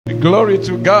Glory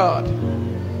to God.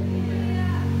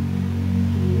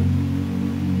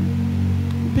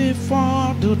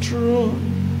 Before the throne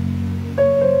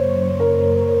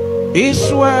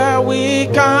is where we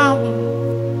come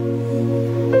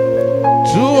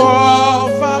to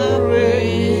offer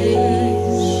praise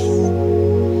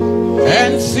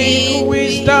and seek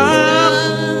wisdom.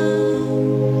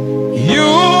 You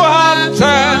have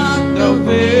turned the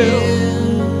veil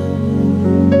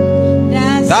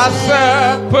that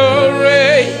separates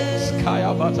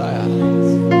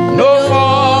no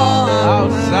more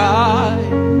outside.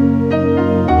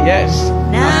 Yes,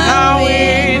 now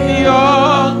in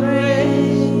your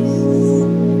grace,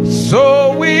 so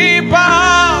we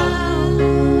bow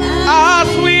as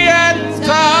we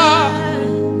enter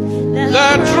the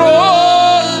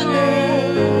throne,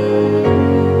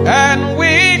 and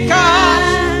we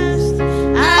cast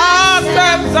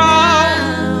ourselves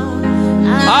down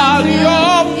at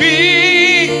your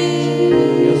feet.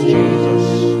 Yes, Jesus.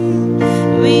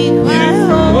 We cry,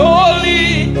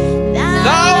 holy,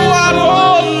 thou art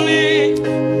holy.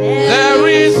 There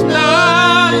is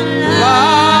none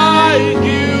like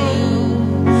you.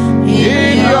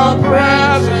 In your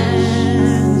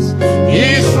presence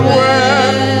is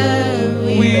where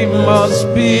we must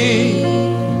be.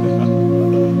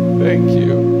 Thank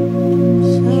you.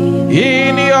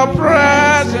 In your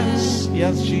presence,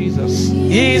 yes, Jesus,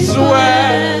 is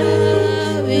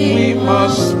where we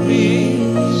must be.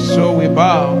 So we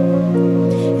bow.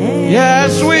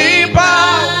 Yes, we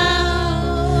bow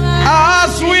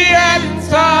as we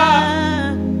enter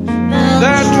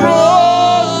the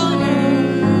throne,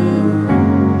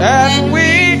 and we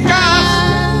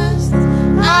cast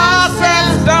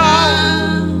ourselves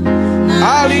down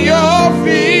at your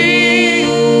feet.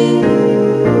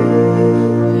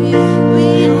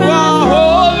 You are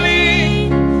holy,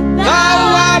 thou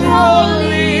art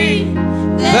holy.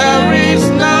 There is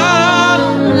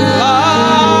none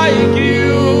like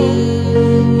you.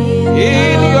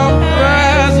 In your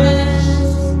presence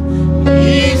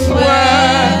is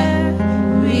where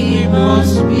we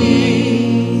must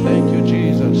be. Thank you,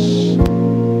 Jesus.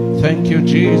 Thank you,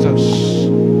 Jesus.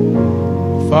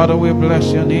 Father, we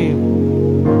bless your name.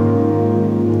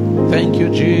 Thank you,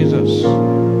 Jesus.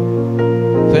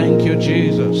 Thank you,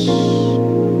 Jesus.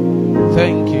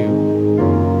 Thank you.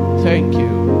 Thank you.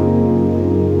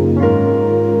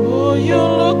 Oh, you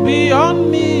look beyond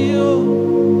me, oh.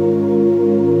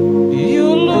 You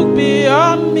look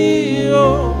beyond me,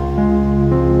 oh.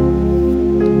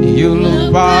 You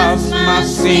look past my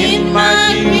sin,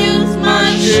 my guilt,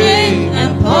 my shame,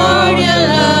 and pour your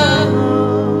love.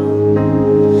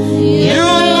 You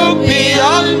look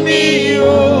beyond me, oh.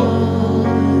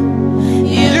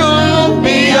 You look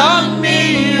beyond me,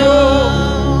 oh.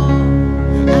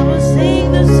 I will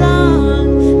sing the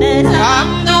song that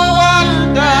I'm the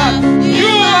one that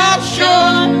you have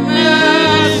shown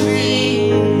mercy.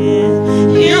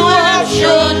 You have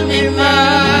shown me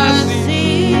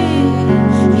mercy.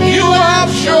 You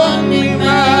have shown me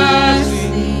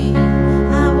mercy.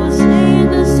 I will sing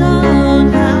the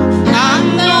song how I'm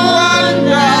the one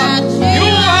that you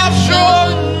have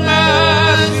shown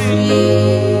mercy.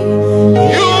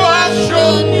 You have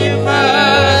shown me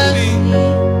mercy.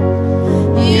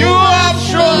 You have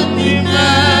shown me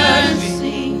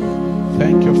mercy.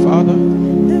 Thank you, Father.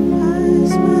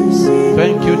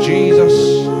 Thank you, Jesus.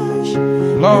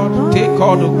 Lord, take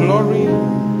all the glory.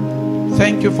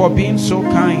 Thank you for being so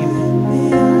kind.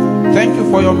 Thank you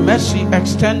for your mercy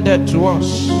extended to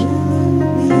us.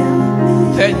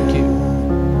 Thank you.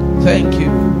 Thank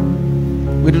you.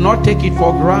 We do not take it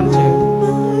for granted.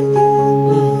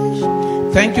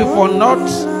 Thank you for not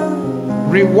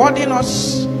rewarding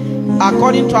us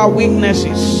according to our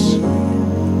weaknesses.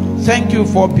 Thank you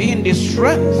for being the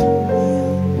strength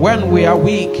when we are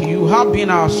weak. You have been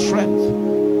our strength.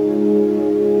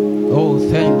 Oh,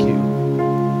 thank you.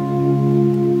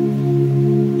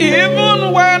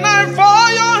 Even when I fall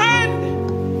your hand,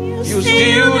 you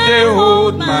still they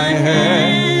hold my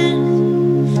hand.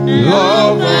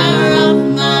 Lover of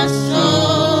my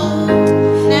soul,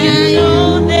 and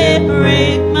though they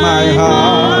break my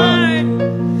heart,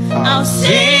 I'll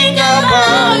sing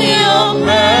about your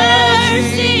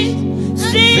mercy,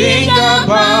 sing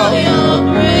about your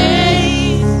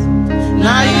grace.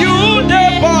 now you they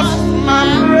bust my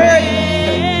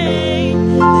brain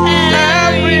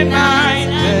every night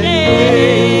and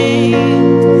day.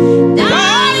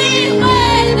 Daddy,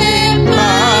 where they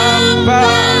Papa,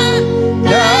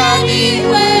 Daddy,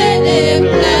 where they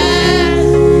bless.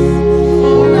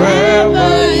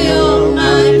 Forever you're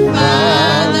my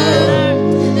Father.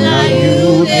 Now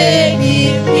you they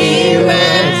give me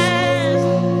rest.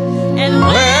 And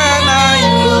when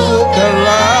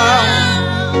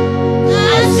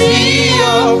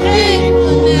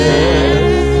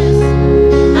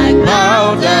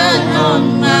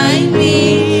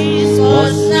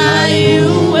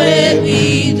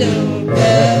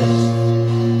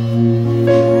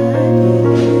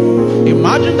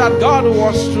that God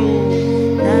was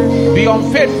to be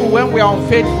unfaithful when we are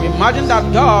unfaithful. Imagine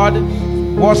that God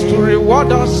was to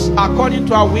reward us according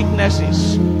to our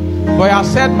weaknesses. But I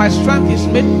said, my strength is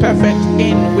made perfect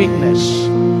in weakness.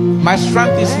 My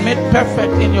strength is made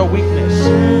perfect in your weakness.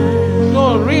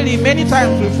 No, really, many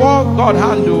times before God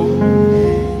handle,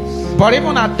 but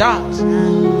even at that,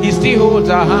 He still holds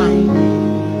our hand.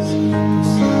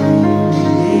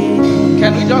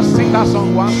 Can we just sing that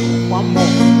song one more?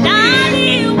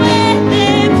 Daddy, where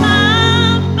the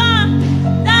papa,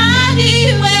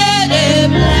 Daddy, where the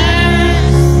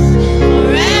bless,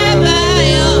 forever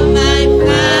you're my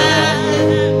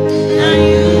father, and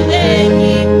you they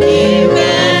give me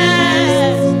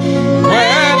rest.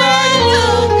 When I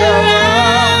look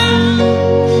around,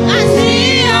 I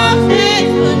see your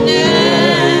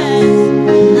faithfulness.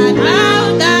 I bow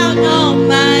down on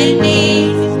my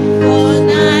knees, for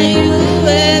now you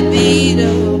will be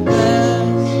the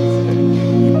best.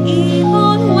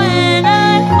 Even when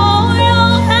I hold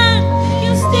your hand,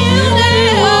 you still they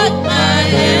hold my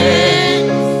hand.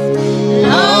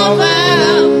 Lover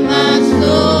of my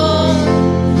soul,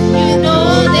 you know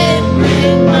they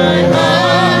break my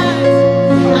heart.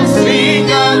 I sing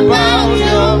about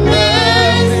your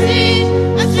mercy,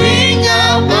 I sing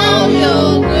about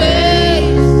your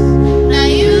grace. Now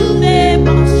you they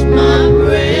wash my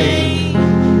brain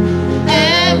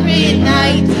every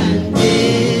night and day.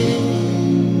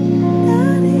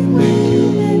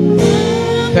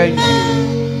 Thank you.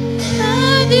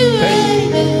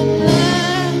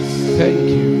 Thank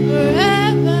you.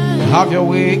 Have your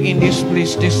way in this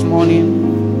place this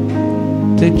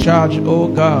morning. Take charge, oh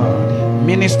God.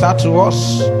 Minister to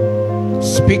us.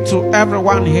 Speak to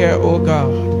everyone here, oh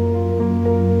God.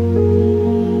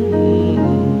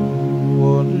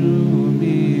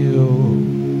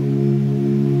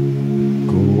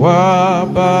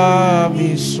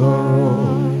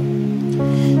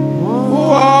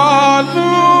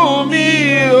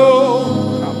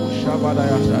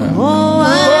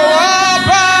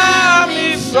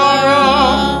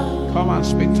 Come and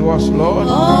speak to us, Lord.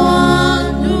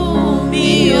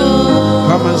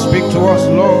 Come and speak to us,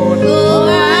 Lord.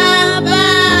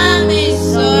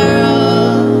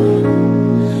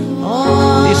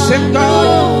 The same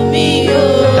God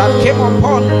that came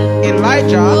upon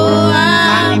Elijah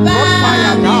and he brought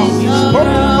fire down. He spoke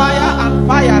to fire and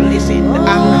fire listened and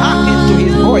hearkened to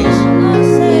his voice.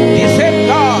 The same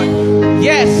God,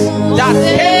 yes, that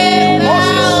came to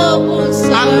Moses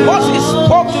and Moses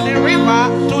spoke to the river,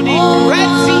 to the Red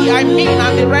Sea, and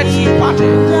the Red Sea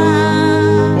parted.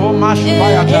 Oh, the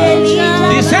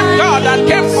same God that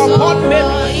came upon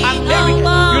Mary and Mary.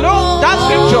 You know that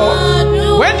scripture,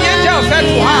 when the angel said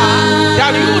to her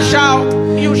that you shall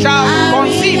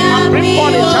conceive and bring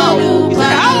forth a child, he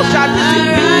said, how shall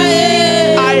this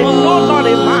be? I know not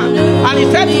a man. And he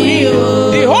said to him,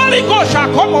 the Holy Ghost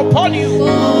shall come upon you,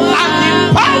 and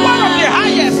the power of the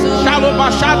highest shall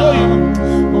overshadow you.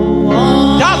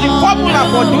 That's the formula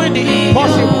for doing the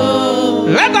impossible.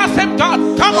 Let us same God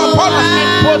come upon us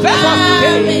and possess us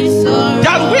today,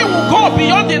 that we will go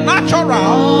beyond the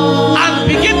natural and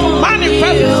begin to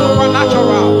manifest the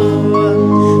supernatural.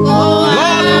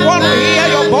 Lord, we want to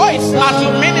hear your voice as you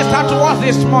minister to us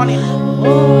this morning.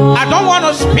 I don't want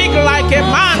to speak like a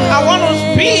man. I want to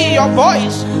be your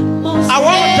voice. I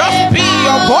want to just be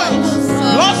your voice.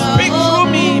 Lord, speak through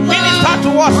me. Minister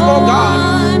to us, oh God.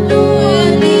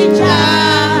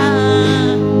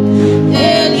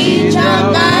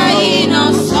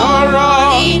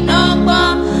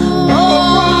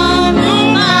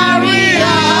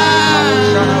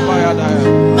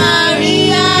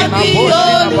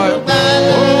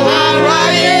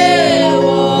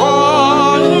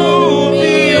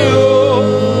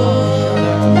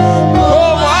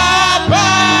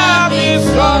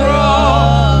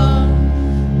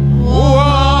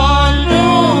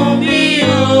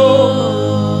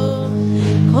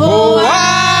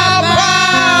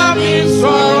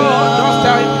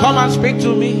 Speak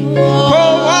to me. Yes.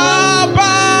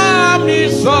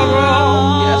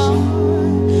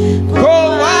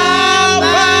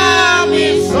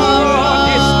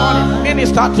 This morning,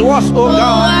 minister to us, oh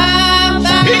God.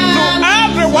 Speak to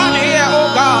everyone here,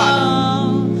 oh God.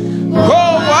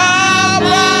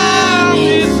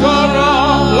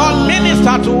 Lord,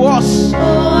 minister to us.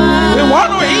 We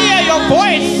want to hear your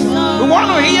voice. We want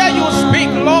to hear you speak,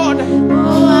 Lord.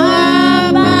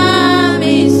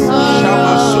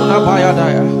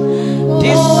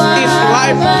 This is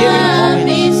life-giving moment.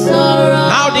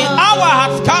 Now the hour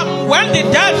has come when the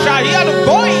dead shall hear the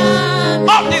voice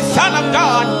of the Son of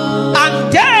God,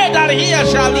 and they that hear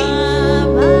shall live.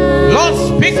 Lord,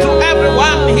 speak to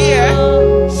everyone here.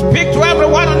 Speak to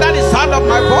everyone under the sound of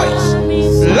my voice.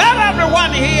 Let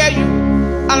everyone hear you,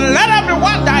 and let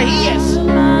everyone that hears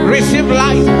receive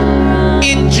life.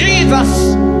 In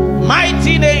Jesus'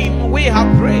 mighty name we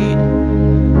have prayed.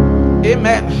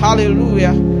 Amen.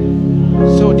 Hallelujah.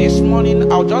 So this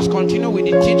morning I'll just continue with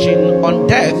the teaching on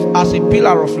death as a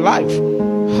pillar of life.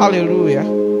 Hallelujah.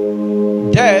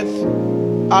 Death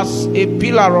as a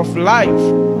pillar of life.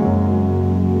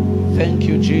 Thank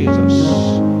you, Jesus.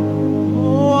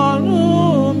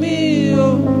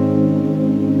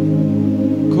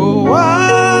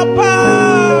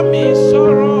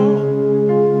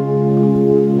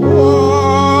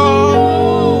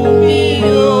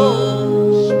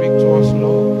 Speak to us,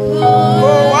 Lord.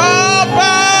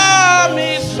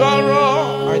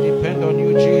 I depend on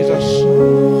you, Jesus.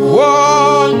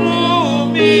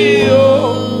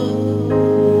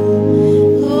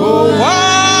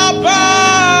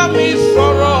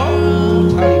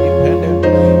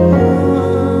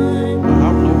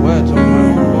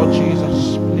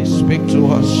 To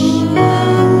us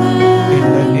in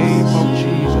the name of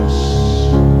Jesus.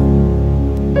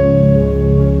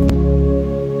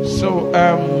 So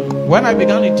when I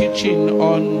began the teaching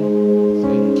on,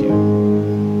 thank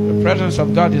you, the presence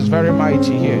of God is very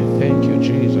mighty here. Thank you,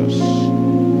 Jesus.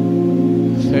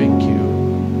 Thank you,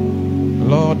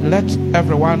 Lord. Let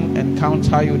everyone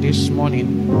encounter you this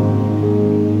morning.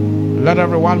 Let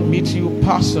everyone meet you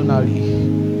personally.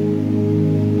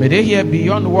 May they hear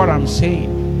beyond what I'm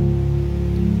saying.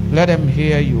 Let them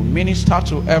hear you. Minister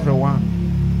to everyone.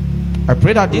 I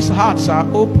pray that these hearts are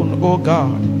open, oh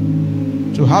God,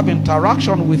 to have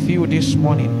interaction with you this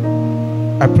morning.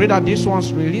 I pray that these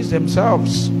ones release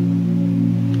themselves,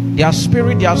 their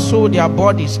spirit, their soul, their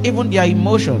bodies, even their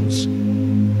emotions,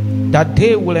 that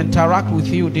they will interact with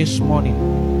you this morning.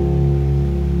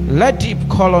 Let deep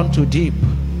call unto deep.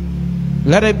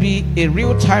 Let it be a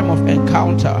real time of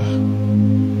encounter.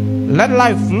 Let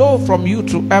life flow from you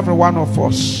to every one of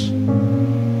us.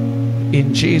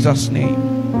 In Jesus' name.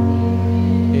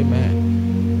 Amen.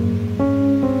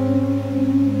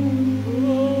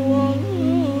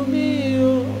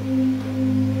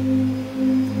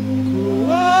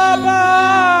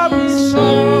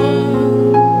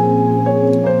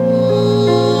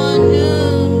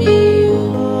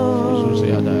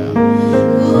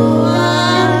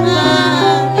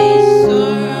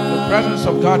 The presence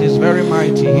of God is very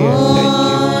mighty here.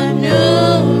 Thank you.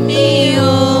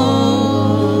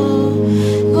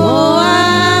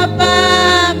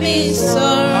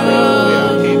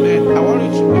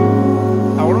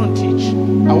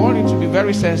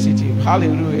 Very sensitive.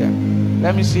 Hallelujah.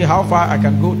 Let me see how far I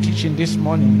can go teaching this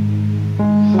morning.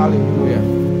 Hallelujah.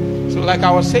 So like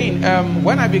I was saying,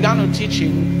 when I began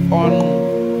teaching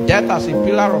on death as a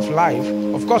pillar of life,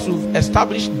 of course we've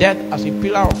established death as a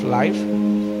pillar of life,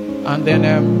 and then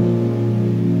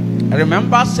I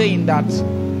remember saying that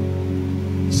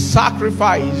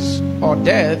sacrifice or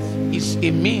death is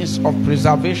a means of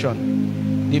preservation.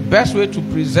 The best way to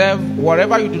preserve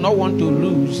whatever you do not want to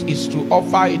lose is to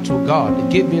offer it to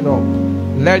God. Give it up.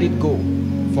 Let it go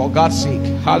for God's sake.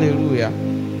 Hallelujah.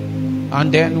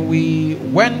 And then we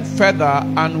went further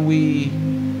and we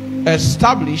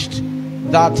established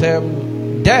that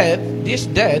this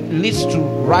death leads to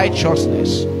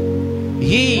righteousness.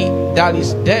 He that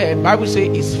is dead, Bible says,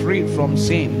 is freed from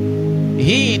sin.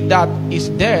 He that is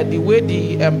dead, the way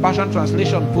the Passion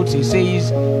Translation puts it,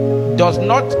 says, does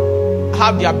not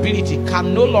have the ability,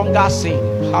 can no longer sin.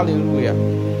 Hallelujah.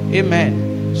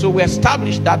 Amen. So we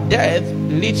established that death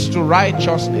leads to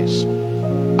righteousness.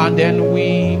 And then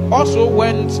we also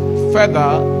went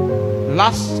further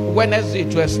last Wednesday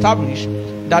to establish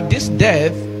that this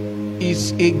death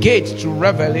is a gate to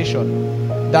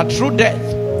revelation. That through death,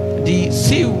 the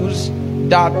seals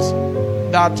that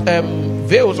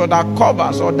veils or that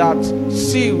covers or that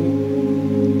seal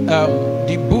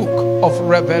the book of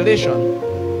Revelation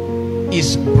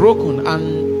is broken,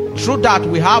 and through that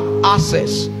we have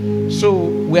access. So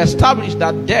we established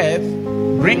that death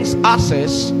brings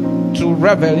access to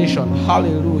revelation.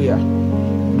 Hallelujah.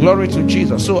 Glory to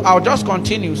Jesus. So I'll just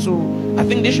continue. So I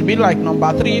think this should be like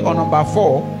number 3 or number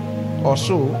 4 or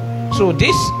so. So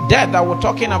this death that we're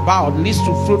talking about leads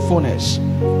to fruitfulness.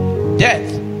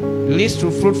 Death leads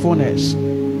to fruitfulness.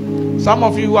 Some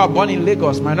of you who are born in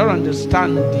Lagos might not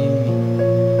understand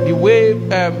the way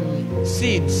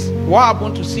seeds, what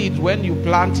happened to seeds when you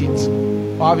plant it.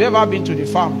 Or have you ever been to the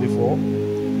farm before?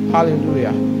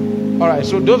 Hallelujah. All right,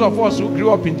 so those of us who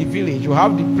grew up in the village, you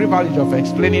have the privilege of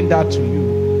explaining that to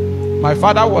you. My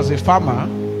father was a farmer,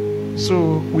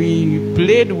 so we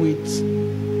played with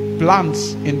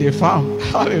plants in the farm.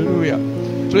 Hallelujah.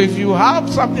 So if you have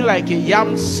something like a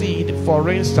yam seed, for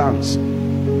instance,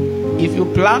 if you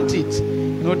plant it,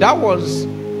 you know, that was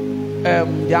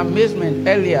the amazement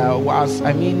earlier was,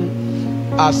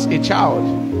 as a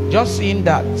child, just seeing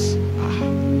that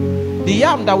the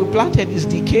yam that we planted is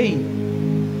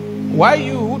decaying. Why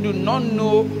you who do not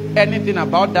know anything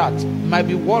about that might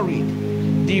be worried.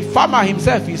 The farmer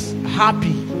himself is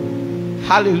happy,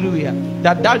 hallelujah,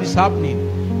 that is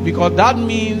happening, because that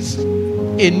means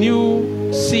a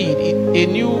new seed, a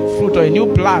new fruit, or a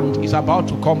new plant is about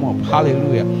to come up,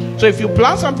 hallelujah. So if you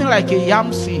plant something like a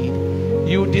yam seed,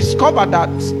 you discover that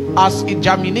as it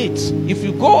germinates, if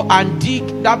you go and dig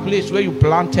that place where you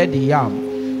planted the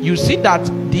yam, you see that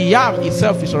the yam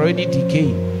itself is already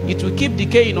decaying. It will keep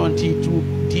decaying until it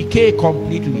will decay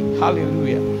completely,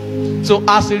 hallelujah. So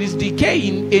as it is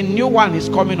decaying, a new one is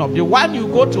coming up. The one you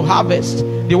go to harvest,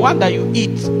 the one that you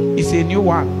eat, is a new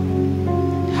one,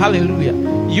 hallelujah.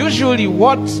 Usually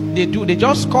what they do, they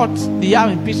just cut the yam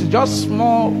in pieces, just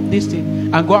small this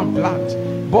thing, and go and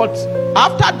plant. But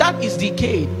after that is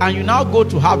decayed and you now go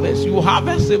to harvest, you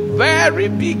harvest a very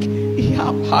big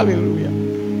yam,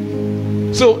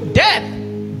 hallelujah. So death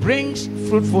brings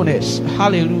fruitfulness,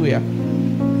 hallelujah.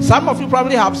 Some of you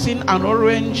probably have seen an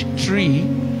orange tree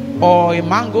or a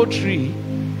mango tree.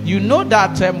 You know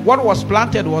that what was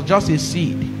planted was just a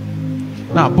seed.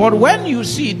 Now, but when you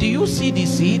see, do you see the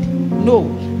seed? No.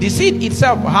 The seed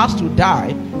itself has to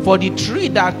die for the tree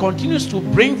that continues to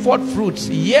bring forth fruits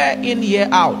year in, year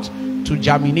out, to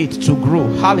germinate, to grow,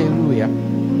 hallelujah.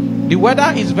 The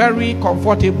weather is very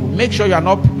comfortable. Make sure you are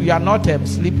not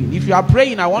sleeping. If you are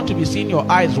praying, I want to be seeing your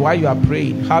eyes while you are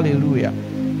praying, hallelujah,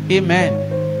 amen.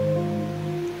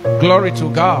 Glory to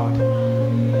God.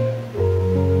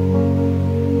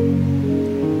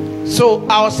 So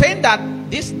I was saying that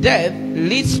this death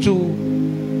leads to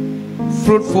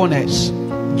fruitfulness.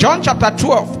 John chapter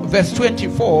 12 verse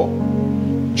 24.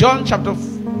 John chapter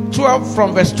 12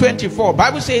 from verse 24.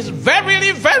 Bible says,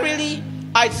 verily, verily,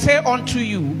 I say unto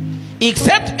you,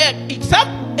 except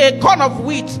a corn of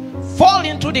wheat fall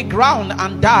into the ground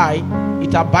and die,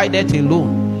 it abideth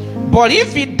alone. But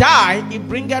if it die, it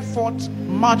bringeth forth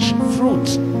much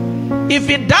fruit. If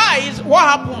it dies, what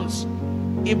happens?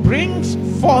 It brings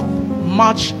forth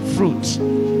much fruit.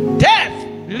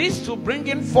 Death leads to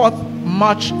bringing forth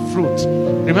much fruit.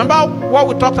 Remember what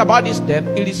we talked about this death?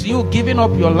 It is you giving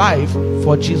up your life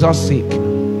for Jesus' sake.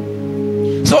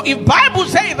 So if Bible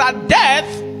says that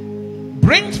death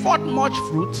brings forth much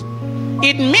fruit,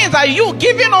 it means that you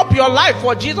giving up your life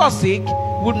for Jesus' sake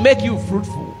would make you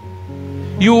fruitful.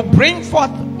 You bring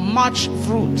forth much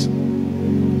fruit.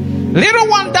 Little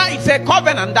wonder it's a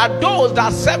covenant that those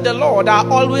that serve the Lord are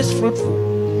always fruitful.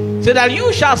 Say that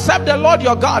you shall serve the Lord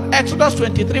your God. Exodus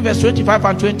 23 verse 25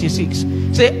 and 26.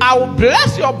 Say, I will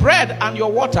bless your bread and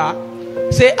your water.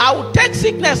 Say, I will take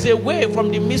sickness away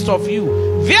from the midst of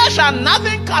you. There shall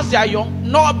nothing cast their young,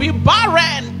 nor be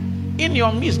barren in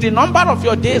your midst. The number of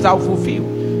your days I will fulfill.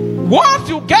 Once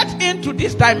you get into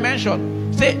this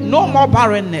dimension, say, no more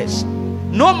barrenness,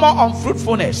 no more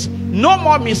unfruitfulness, no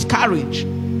more miscarriage.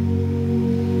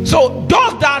 So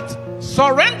those that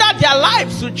surrender their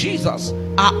lives to Jesus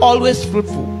are always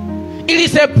fruitful. It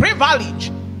is a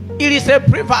privilege. It is a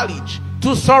privilege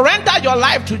to surrender your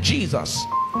life to Jesus.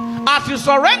 As you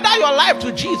surrender your life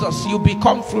to Jesus, you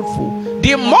become fruitful.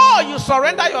 The more you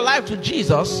surrender your life to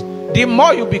Jesus, the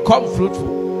more you become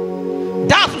fruitful.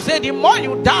 That's to say, the more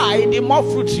you die, the more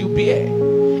fruits you bear.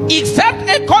 Except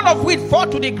a corn of wheat fall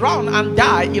to the ground and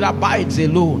die, it abides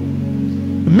alone.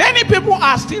 Many people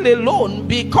are still alone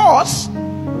because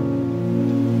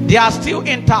they are still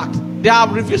intact. They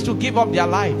have refused to give up their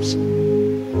lives.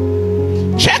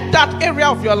 Check that area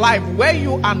of your life where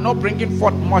you are not bringing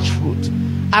forth much fruit,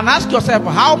 and ask yourself,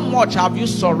 how much have you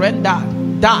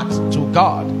surrendered that to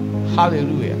God?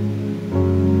 Hallelujah.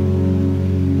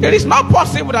 It is not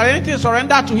possible that anything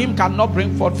surrendered to Him cannot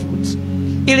bring forth fruits.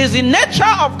 It is the nature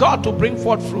of God to bring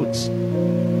forth fruits.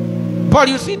 But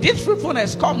you see, this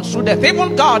fruitfulness comes through death.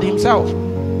 Even God Himself.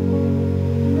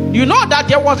 You know that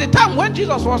there was a time when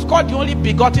Jesus was called the only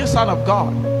begotten Son of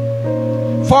God.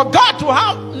 For God to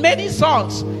have many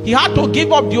sons, He had to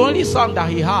give up the only son that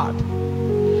He had.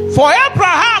 For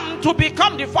Abraham to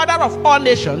become the father of all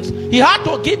nations, he had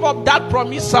to give up that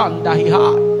promised son that he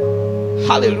had.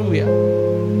 Hallelujah.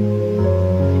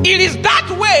 It is that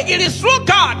way. It is through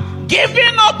God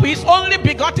giving up His only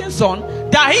begotten Son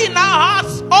that He now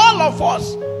has all of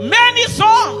us many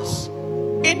sons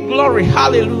in glory.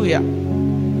 Hallelujah.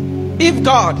 If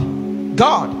God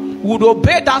would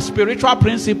obey that spiritual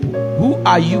principle, who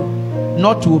are you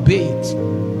not to obey it?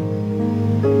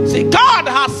 See, God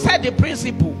has set the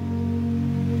principle.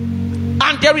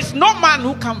 And there is no man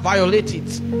who can violate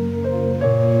it.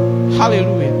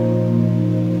 Hallelujah.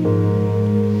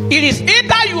 It is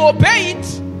either you obey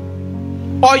it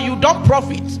or you don't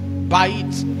profit by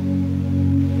it.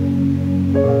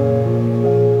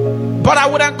 But I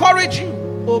would encourage you,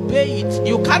 obey it.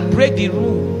 You can't break the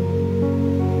rule.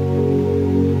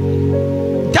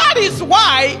 That is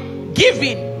why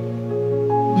giving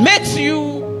makes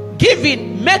you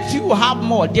have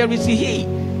more. There is he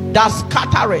that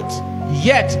scattereth,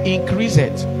 yet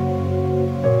increaseth.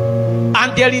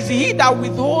 And there is he that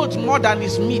withholds more than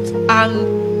is meet,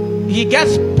 and he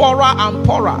gets poorer and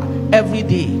poorer every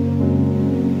day.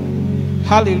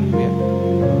 Hallelujah.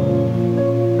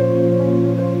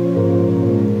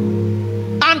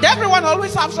 And everyone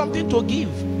always have something to give.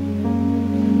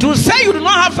 To say you do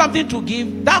not have something to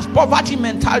give, that's poverty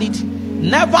mentality.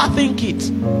 Never think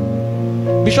it.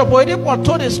 Bishop Oedipo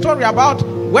told a story about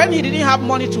when he didn't have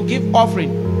money to give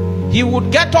offering. He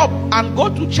would get up and go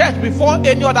to church before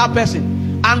any other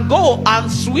person and go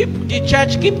and sweep the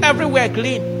church, keep everywhere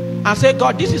clean, and say,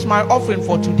 God, this is my offering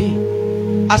for today.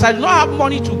 As I do not have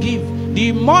money to give,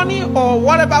 the money or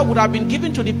whatever would have been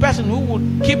given to the person who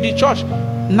would keep the church.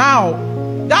 Now,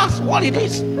 that's what it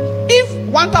is. If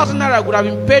 1,000 naira would have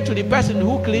been paid to the person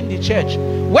who cleaned the church,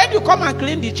 when you come and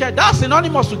clean the church, that's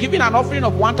synonymous to giving an offering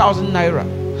of 1,000 naira.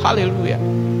 Hallelujah.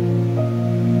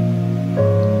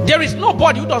 There is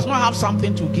nobody who does not have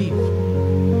something to give.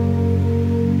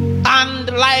 And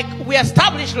like we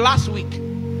established last week,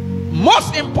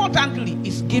 most importantly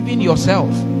is giving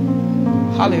yourself.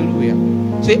 Hallelujah.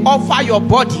 Say, offer your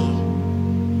body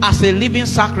as a living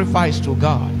sacrifice to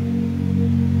God.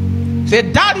 Say,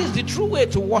 that is the true way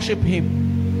to worship him.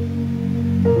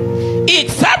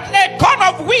 Except a corn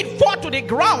of wheat fall to the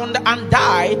ground and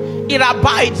die, it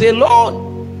abides alone.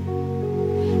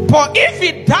 For if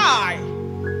it die,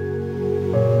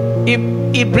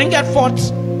 it bringeth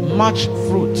forth much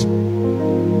fruit.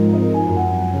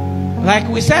 Like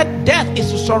we said, death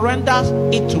is to surrender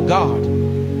it to God.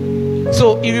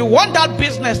 So if you want that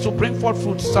business to bring forth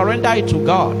fruit, surrender it to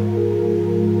God.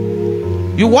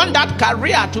 You want that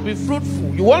career to be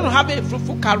fruitful, you want to have a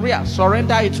fruitful career,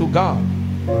 surrender it to God.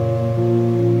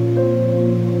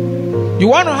 You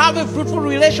want to have a fruitful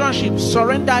relationship,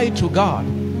 surrender it to God.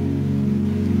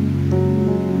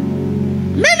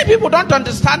 Many people don't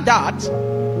understand that.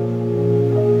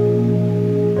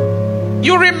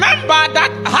 You remember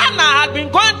that Hannah had been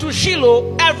going to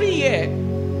Shiloh every year.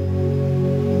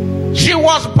 She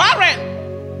was barren,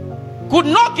 could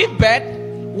not give birth,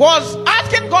 was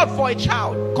asking God for a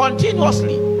child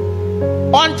continuously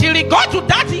until he got to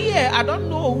that year. I don't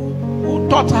know who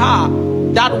taught her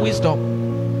that wisdom.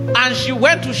 And she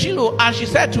went to Shiloh and she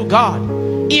said to God,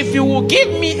 if you will give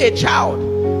me a child,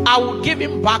 I will give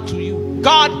him back to you.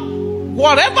 God,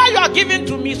 whatever you are giving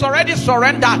to me is already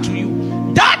surrendered to you.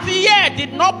 That year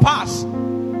did not pass.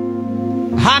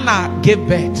 Hannah gave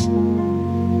birth.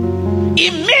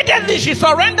 Immediately she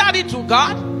surrendered it to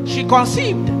God. She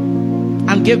conceived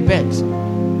and gave birth.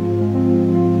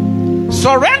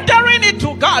 Surrendering it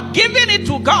to God, giving it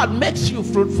to God makes you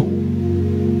fruitful.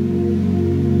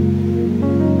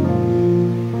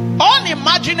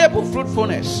 Unimaginable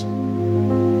fruitfulness.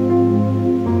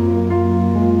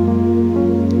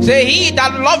 Say, he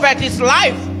that loveth his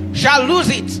life shall lose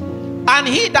it, and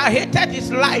he that hateth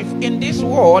his life in this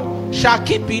world shall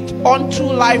keep it unto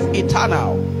life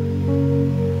eternal.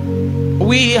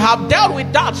 We have dealt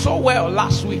with that so well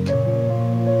last week.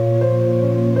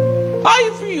 How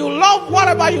if you love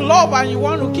whatever you love and you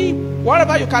want to keep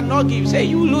whatever you cannot give, say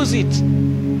you lose it.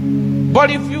 But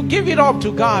if you give it up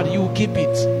to God, you will keep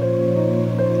it.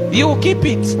 You will keep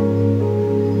it.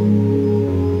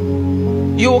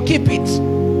 You will keep it.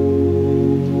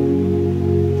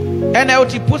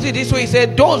 NLT puts it this way. He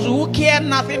said, those who care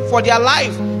nothing for their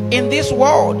life in this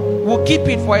world will keep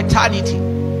it for eternity.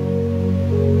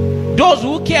 Those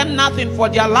who care nothing for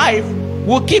their life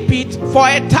will keep it for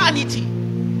eternity.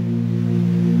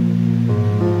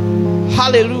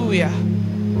 Hallelujah.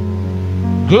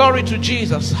 Glory to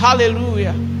Jesus.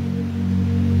 Hallelujah.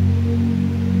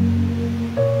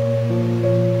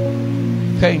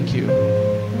 Thank you.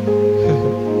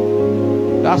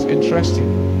 That's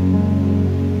interesting.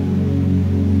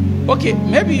 Okay,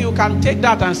 maybe you can take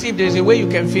that and see if there's a way you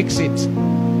can fix it.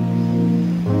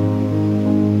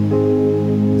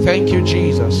 Thank you,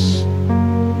 Jesus.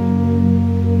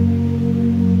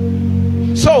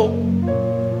 So,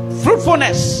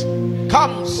 fruitfulness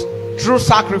comes through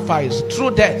sacrifice,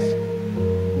 through death.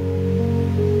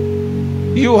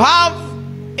 You have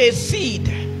a seed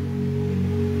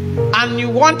and you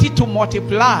want it to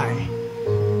multiply.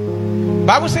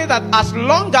 Bible says that as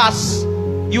long as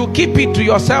you keep it to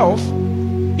yourself,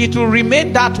 it will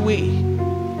remain that way.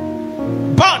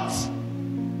 But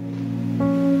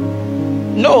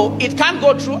no, it can't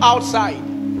go through outside.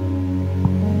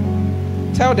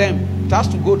 Tell them it has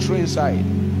to go through inside.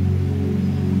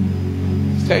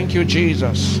 Thank you,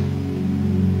 Jesus.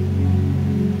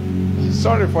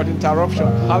 Sorry for the interruption.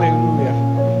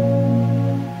 Hallelujah.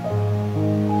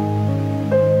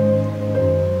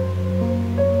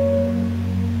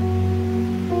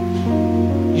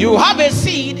 You have a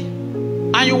seed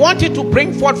and you want it to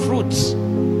bring forth fruits.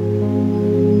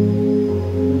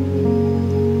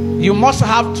 You must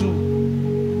have to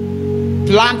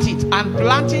plant it, and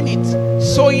planting it,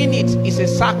 sowing it is a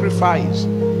sacrifice.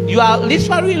 You are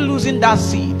literally losing that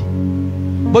seed,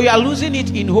 but you are losing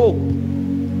it in hope.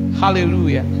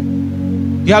 Hallelujah.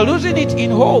 You are losing it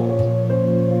in hope.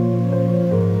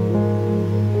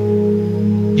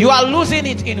 You are losing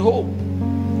it in hope.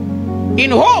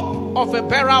 In hope of a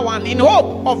better one, in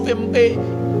hope of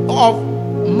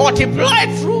of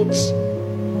multiplied fruits.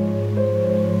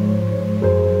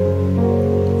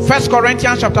 1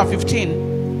 Corinthians chapter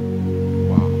 15.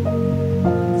 Wow.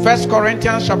 1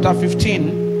 Corinthians chapter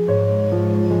 15.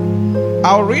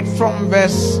 I'll read from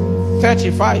verse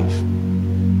 35.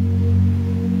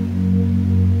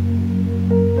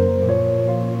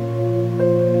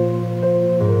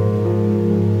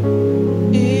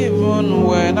 Even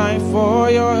when I fall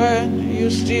your hand, you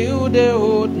still they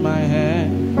hold my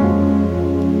hand.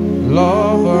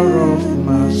 Lover of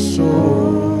my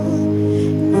soul,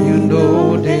 you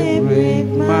know they break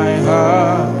my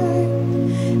heart.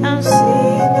 I'll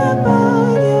sing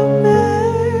about your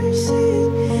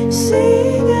mercy,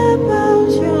 sing about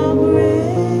your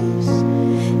grace.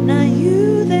 Now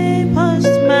you they bust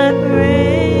my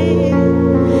brain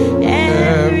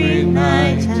every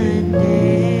night and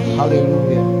day.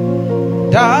 Hallelujah.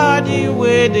 Daddy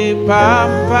where they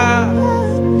pamper,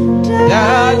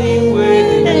 Daddy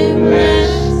where they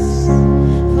bless.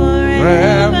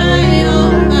 Forever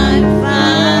you're my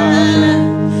Father.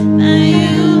 Now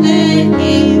you they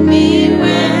give me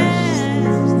rest.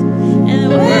 And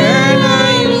when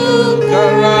I look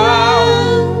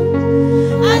around,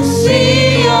 I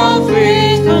see your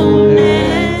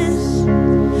faithfulness.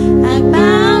 I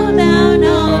bow down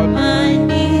on my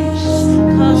knees,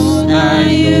 'cause now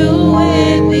you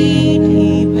will be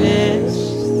the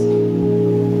best.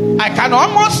 I can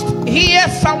almost hear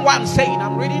someone saying,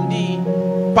 I'm reading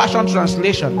the Passion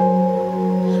Translation.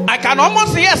 I can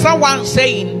almost hear someone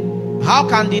saying, how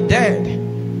can the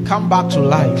dead come back to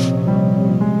life?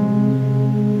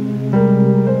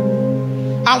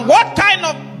 And what kind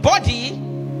of body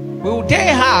will they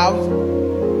have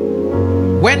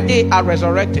when they are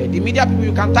resurrected? The media people,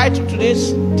 you can title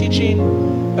today's teaching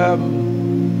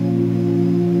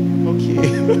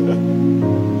okay.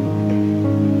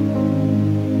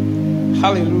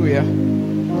 Hallelujah.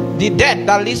 The death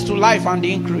that leads to life and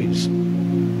the increase. Yeah.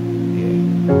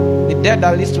 The death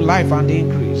that leads to life and the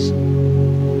increase.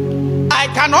 I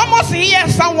can almost hear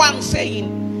someone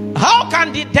saying, how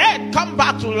can the dead come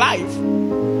back to life?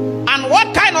 And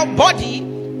what kind of body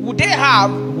would they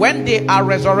have when they are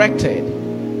resurrected?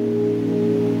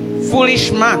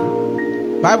 Foolish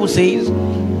man. Bible says,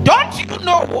 don't you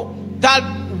know that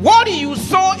what you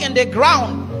sow in the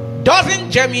ground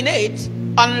doesn't germinate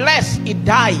unless it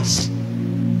dies?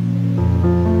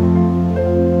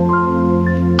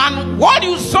 And what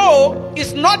you sow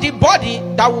is not the body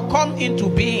that will come into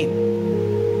being,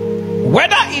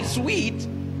 whether it's wheat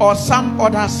or some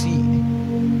other seed.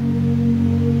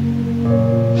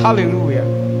 Hallelujah.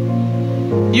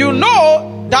 You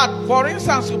know that, for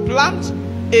instance, you plant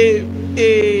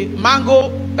a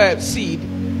mango seed.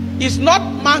 It's not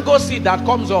mango seed that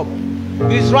comes up,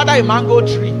 it's rather a mango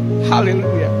tree.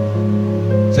 Hallelujah.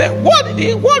 So what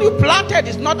you planted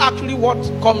is not actually what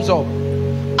comes up.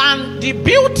 And the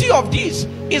beauty of this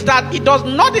is that it does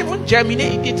not even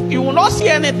germinate. You will not see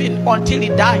anything until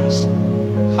it dies.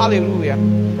 Hallelujah.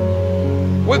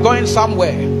 We're going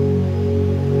somewhere.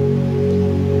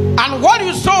 And what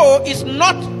you sow is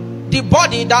not the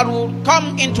body that will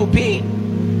come into being.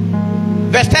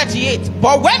 Verse 38.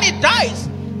 But when it dies,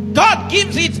 God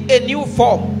gives it a new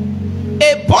form,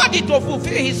 a body to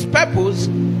fulfill his purpose.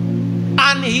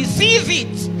 And he sees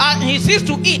it, and he sees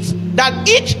to it that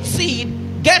each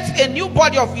seed gets a new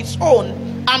body of its own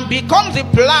and becomes a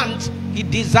plant he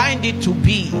designed it to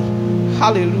be.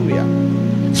 Hallelujah.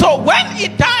 So when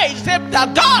it dies,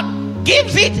 that God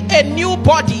gives it a new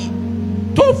body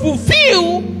to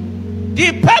fulfill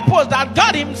the purpose that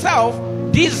God himself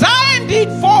designed it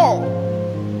for.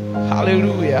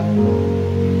 Hallelujah.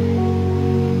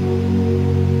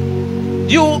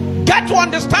 Get to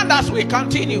understand as we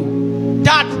continue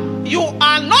that you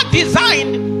are not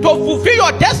designed to fulfill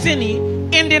your destiny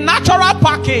in the natural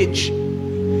package,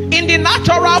 in the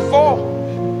natural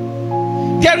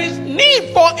form. There is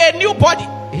need for a new body.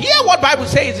 Hear what Bible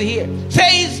says here.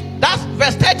 Says, that's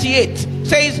verse 38.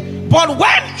 Says, but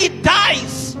when it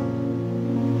dies,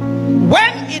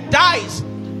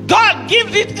 God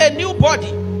gives it a new body,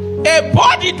 a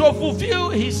body to fulfill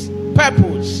his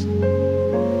purpose.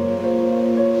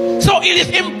 So it is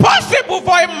impossible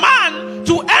for a man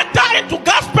to enter into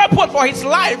God's purpose for his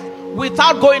life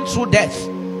without going through death.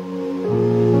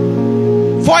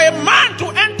 For a man to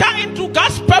enter into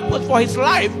God's purpose for his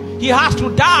life, he has to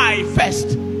die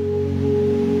first.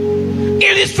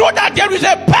 It is true that there is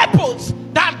a purpose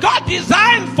that God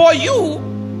designed for you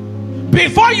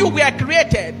before you were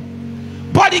created,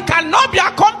 but it cannot be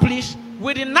accomplished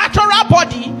with the natural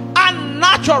body and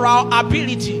natural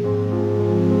ability.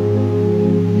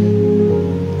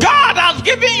 God has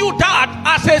given you that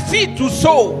as a seed to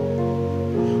sow.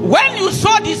 When you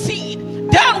sow the seed,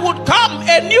 then would come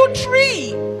a new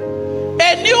tree,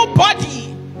 a new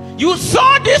body. You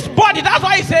sow this body. That's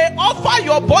why he said, offer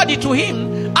your body to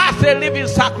him as a living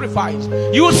sacrifice.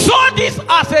 You sow this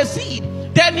as a seed,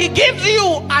 then he gives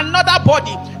you another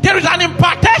body. There is an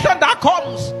impartation that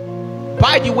comes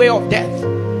by the way of death,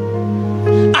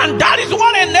 and that is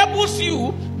what enables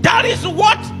you, that is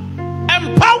what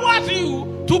empowers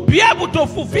you to be able to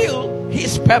fulfill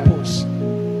his purpose.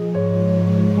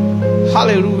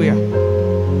 Hallelujah.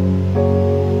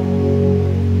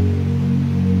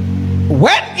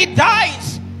 When it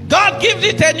dies, God gives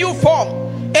it a new form,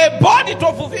 a body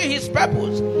to fulfill his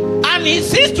purpose, and he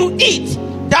sees to it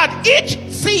that each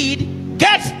seed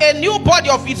gets a new body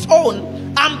of its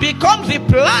own and becomes the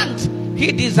plant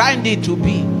he designed it to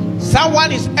be.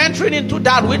 Someone is entering into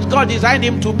that which God designed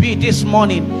him to be this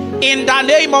morning. In the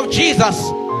name of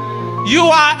Jesus, you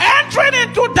are entering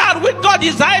into that which God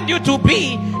designed you to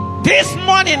be this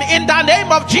morning. In the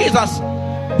name of Jesus,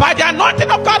 by the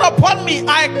anointing of God upon me,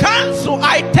 I cancel,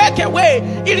 I take away,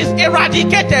 it is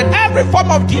eradicated, every form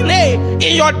of delay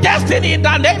in your destiny in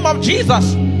the name of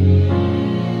Jesus.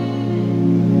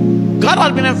 God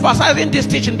has been emphasizing this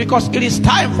teaching because it is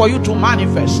time for you to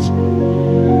manifest.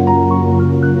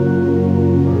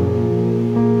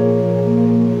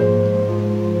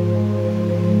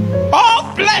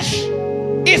 All flesh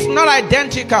is not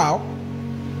identical.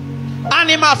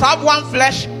 Animals have one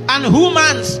flesh, and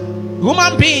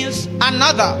human beings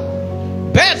another.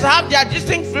 Birds have their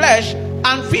distinct flesh,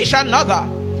 and fish another.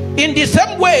 In the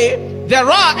same way, there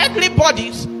are earthly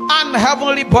bodies and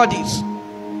heavenly bodies.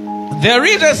 There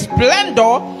is a splendor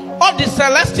of the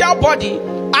celestial body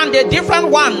and a different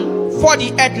one for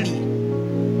the earthly.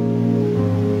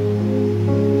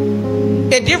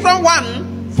 A different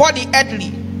one for the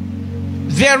earthly.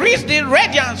 There is the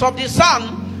radiance of the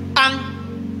sun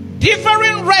and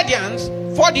differing radiance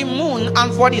for the moon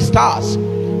and for the stars.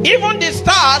 Even the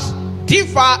stars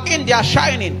differ in their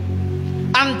shining.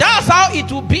 And that's how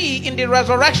it will be in the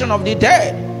resurrection of the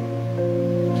dead.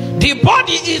 The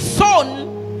body is sown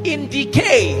in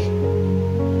decay,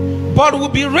 but will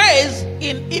be raised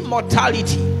in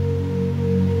immortality.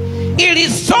 It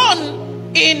is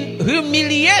sown in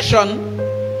humiliation,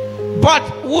 but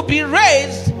will be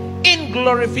raised in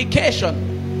glorification.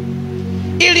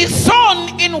 It is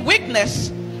sown in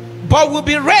weakness, but will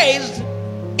be raised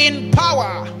in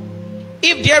power.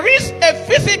 If there is a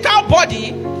physical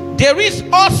body, there is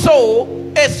also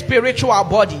a spiritual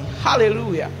body.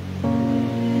 Hallelujah.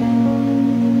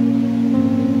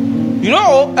 You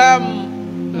know,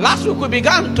 last week we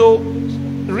began to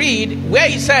read where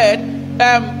he said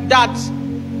that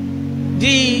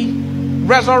the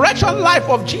resurrection life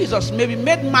of Jesus may be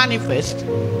made manifest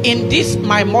in this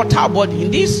my mortal body,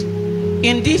 in this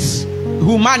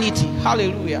humanity.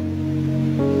 Hallelujah.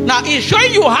 Now it's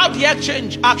showing you how the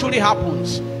exchange actually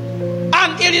happens,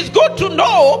 and it is good to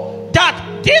know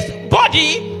that this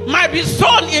body might be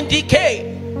sown in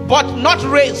decay but not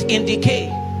raised in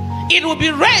decay. It will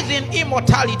be raised in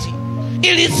immortality.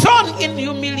 It is sown in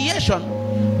humiliation,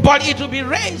 but it will be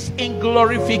raised in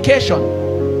glorification.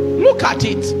 Look at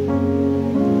it.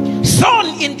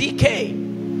 Sown in decay.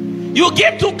 You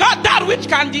give to God that which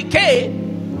can decay.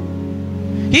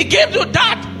 He gives you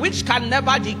that which can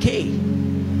never decay.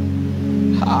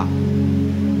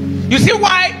 You see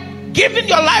why giving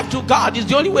your life to God is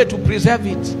the only way to preserve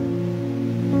it.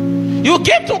 You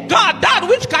give to God that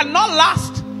which cannot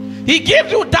last. He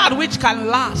gives you that which can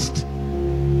last.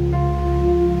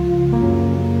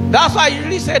 That's why I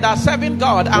usually say that serving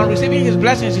God and receiving his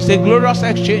blessings is a glorious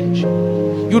exchange.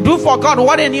 You do for God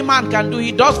what any man can do.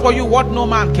 He does for you what no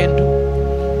man can do.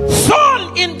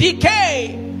 sown in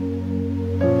decay,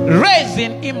 raised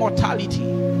in immortality,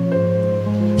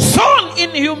 sown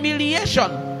in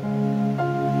humiliation.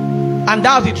 And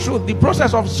that's the truth. The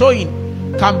process of sowing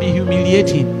can be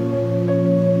humiliating.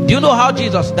 Do you know how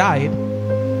Jesus died?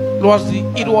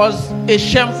 It was a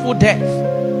shameful death.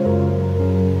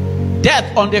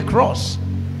 Death on the cross.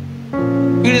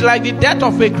 It is like the death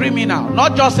of a criminal.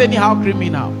 Not just anyhow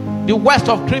criminal. The worst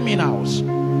of criminals.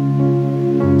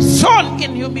 Sown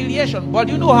in humiliation. But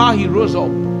you know how he rose up?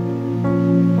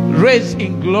 Raised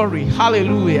in glory.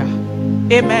 Hallelujah.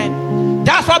 Amen.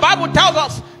 That's what the Bible tells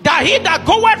us. That he that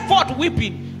goeth forth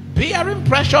weeping, bearing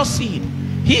precious seed,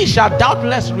 he shall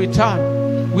doubtless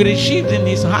return with a sheaf in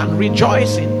his hand,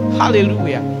 rejoicing.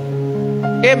 Hallelujah.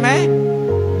 Amen.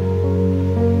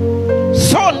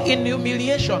 Sown in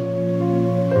humiliation.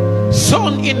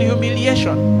 Sown in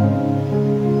humiliation.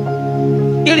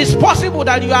 It is possible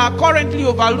that you are currently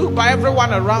overlooked by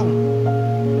everyone around.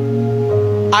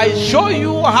 I show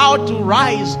you how to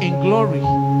rise in glory.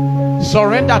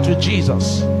 Surrender to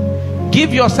Jesus.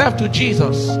 Give yourself to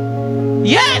Jesus.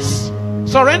 Yes.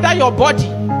 Surrender your body.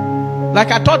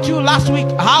 Like I taught you last week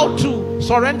how to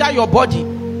surrender your body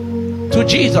to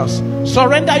Jesus.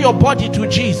 Surrender your body to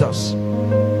Jesus.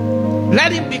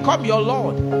 Let him become your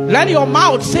Lord. Let your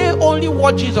mouth say only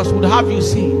what Jesus would have you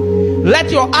see.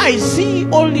 Let your eyes see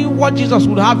only what Jesus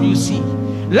would have you see.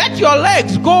 Let your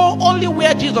legs go only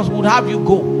where Jesus would have you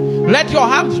go. Let your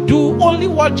hands do only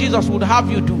what Jesus would have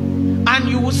you do. And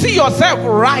you will see yourself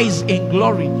rise in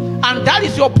glory. And that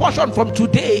is your portion from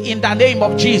today in the name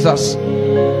of Jesus.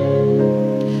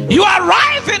 You are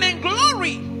rising in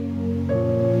glory.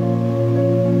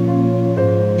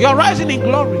 You are rising in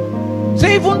glory. So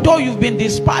even though you've been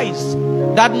despised,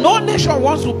 that no nation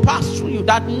wants to pass through you,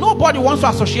 that nobody wants to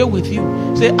associate with you,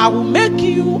 say, I will make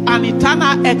you an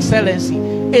eternal excellency,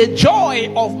 a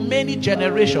joy of many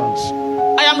generations.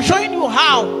 I am showing you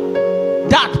how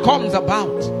that comes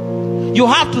about. You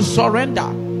have to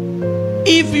surrender.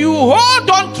 If you hold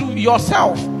on to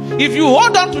yourself, if you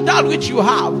hold on to that which you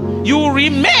have, you will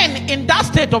remain in that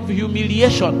state of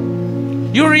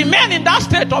humiliation. You remain in that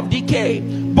state of decay.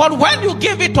 But when you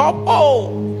give it up,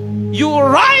 oh, you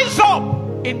rise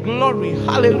up in glory.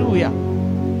 Hallelujah.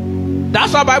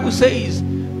 That's what the Bible says,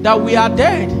 that we are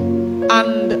dead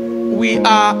and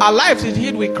our lives is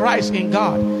hid with Christ in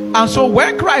God. And so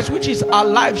when Christ, which is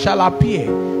alive, shall appear,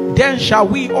 then shall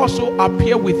we also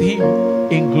appear with him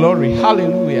in glory.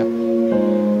 Hallelujah.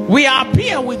 We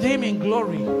appear with him in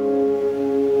glory.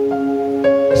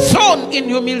 Sown in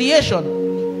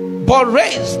humiliation, but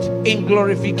raised in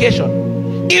glorification.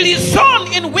 It is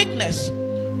sown in weakness,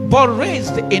 but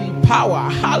raised in power.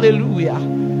 Hallelujah.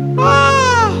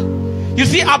 You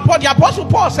see, the Apostle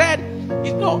Paul said,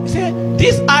 he said,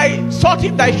 this I sought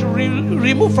him that he should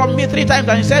remove from me 3 times,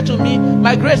 and he said to me,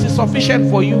 my grace is sufficient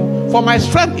for you, for my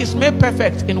strength is made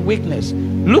perfect in weakness.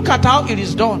 Look at how it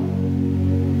is done.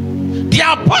 The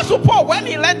Apostle Paul, when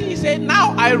he learned, he said,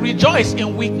 now I rejoice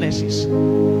in weaknesses.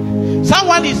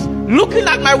 Someone is looking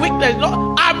at my weakness.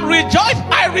 No, I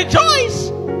rejoice.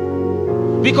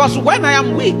 Because when I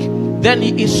am weak, then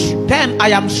I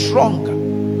am strong.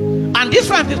 And this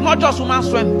strength is not just human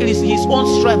strength, it is his own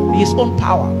strength, his own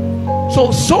power.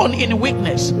 So sown in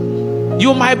weakness,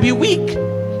 you might be weak,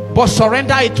 but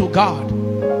surrender it to God.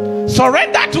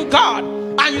 Surrender to God,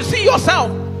 and you see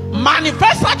yourself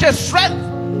manifest such a strength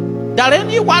that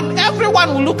everyone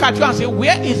will look at you and say,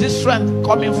 where is this strength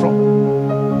coming from?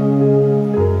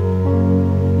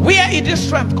 Where is this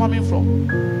strength coming from?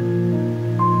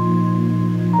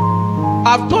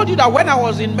 I've told you that when I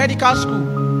was in medical school,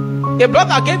 a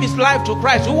brother gave his life to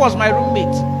Christ who was my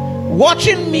roommate.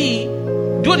 Watching me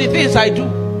do the things I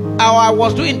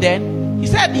was doing then, he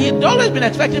said he'd always been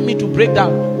expecting me to break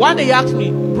down. One day he asked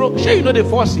me, bro, sure you know the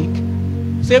fall sick?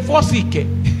 Say fall sick.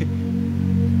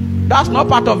 That's not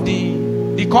part of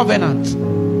the covenant.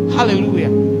 Hallelujah.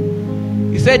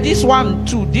 He said this one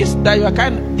too, this kind that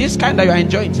you are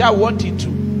enjoying, say I want it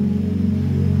too.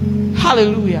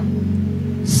 Hallelujah.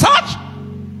 Such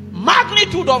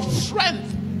magnitude of strength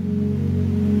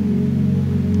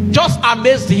just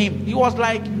amazed him. He was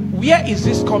like, where is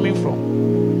this coming from?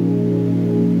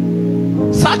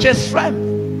 Such a strength.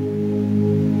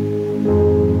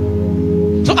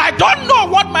 So I don't know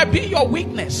what might be your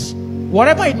weakness,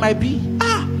 whatever it might be.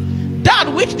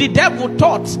 That which the devil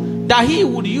thought that he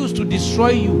would use to destroy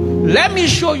you, let me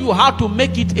show you how to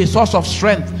make it a source of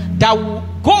strength that will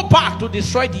go back to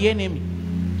destroy the enemy.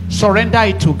 Surrender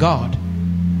it to God.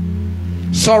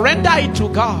 Surrender it to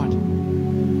God.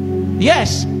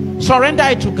 Yes, surrender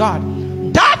it to God.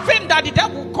 That thing that the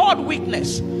devil called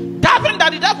weakness, that nothing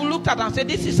that the devil looked at and said,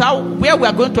 this is where we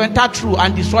are going to enter through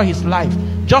and destroy his life.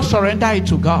 Just surrender it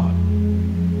to God.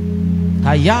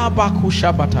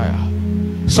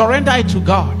 Surrender it to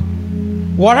God.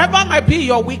 Whatever might be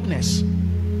your weakness,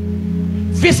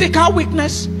 physical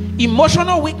weakness,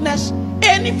 emotional weakness,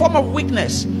 any form of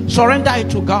weakness, surrender it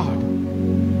to God.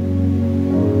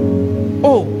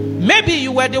 Oh, maybe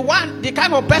you were the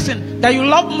kind of person that you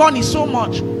love money so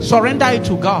much. Surrender it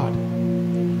to God.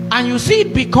 And you see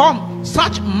it become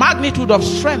such magnitude of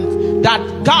strength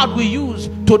that God will use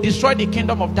to destroy the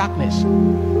kingdom of darkness.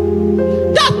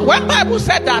 That's when Bible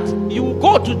said that you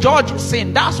go to judge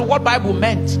sin. That's what Bible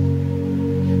meant.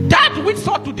 That which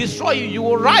sought to destroy you, you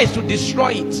will rise to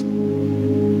destroy it.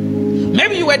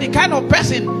 Maybe you were the kind of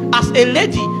person as a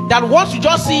lady that wants to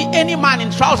just see any man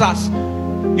in trousers.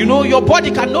 You know, your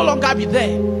body can no longer be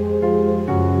there.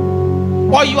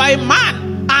 Or you are a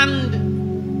man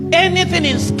and anything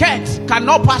in skirts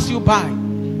cannot pass you by.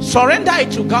 Surrender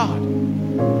it to God.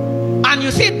 And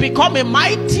you see it become a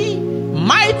mighty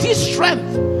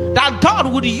strength that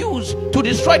God would use to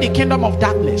destroy the kingdom of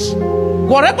darkness.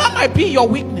 Whatever might be your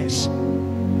weakness.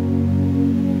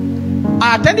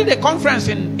 I attended a conference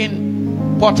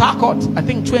in Port Harcourt, I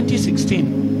think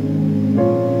 2016.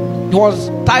 It was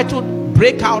titled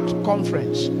Breakout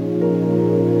Conference.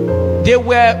 There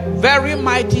were very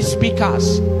mighty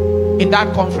speakers in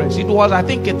that conference. It was, I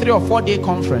think, a 3 or 4 day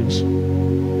conference.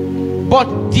 But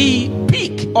the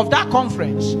peak of that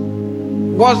conference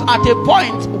was at a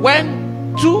point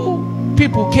when 2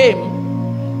 people came,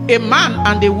 a man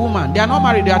and a woman. They are not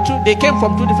married. They came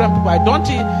from 2 different people.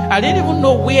 I didn't even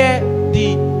know where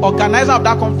the organizer of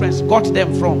that conference got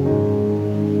them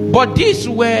from. But these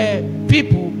were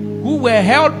people who were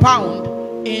held bound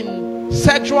in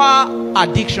sexual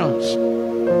addictions.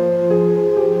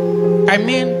 I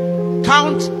mean,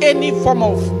 count any form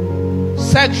of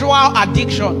sexual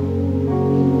addiction.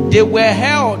 They were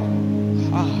held.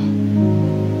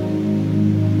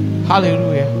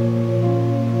 Hallelujah.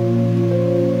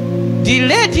 The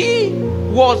lady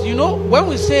was, you know, when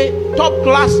we say top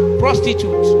class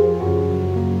prostitute,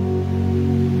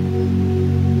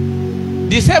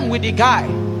 the same with the guy,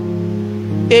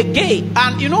 a gay,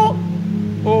 and you know,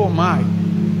 oh my,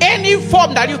 any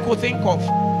form that you could think of.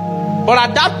 But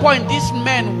at that point, these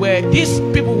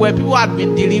people who had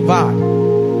been delivered,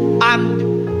 and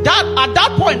at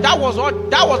that point, that was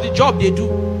the job they do.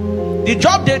 The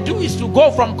job they do is to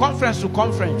go from conference to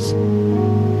conference,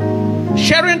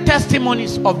 sharing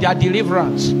testimonies of their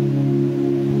deliverance.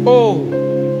 Oh,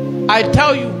 I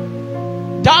tell you,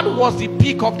 that was the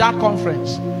peak of that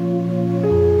conference.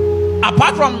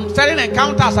 Apart from certain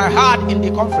encounters I had in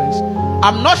the conference,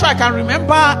 I'm not sure I can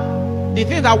remember the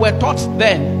things that were taught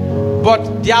then,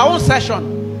 but their own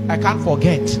session I can't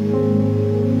forget.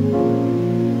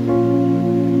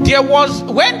 There was,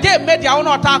 when they made their own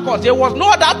altar calls, there was no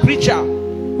other preacher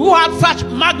who had such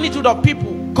magnitude of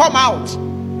people come out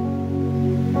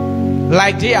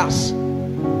like theirs.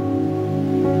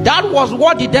 That was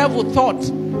what the devil thought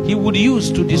he would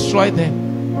use to destroy them.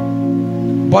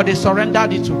 But they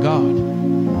surrendered it to God.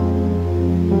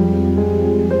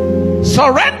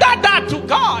 Surrender that to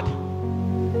God,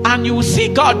 and you will see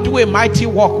God do a mighty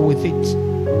work with it.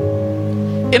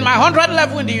 In my 100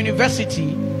 level in the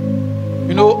university,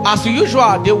 you know, as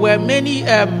usual, there were many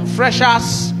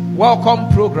freshers welcome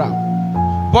program.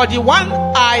 But the one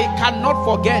I cannot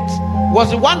forget was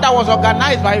the one that was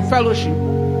organized by a fellowship,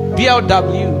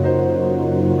 BLW,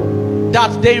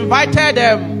 that they invited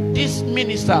this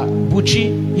minister,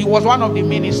 Buchi. He was one of the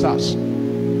ministers.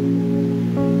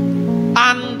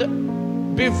 And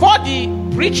before the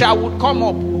preacher would come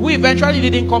up, who eventually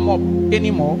didn't come up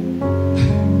anymore,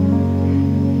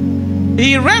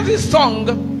 he raised his song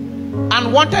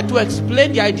and wanted to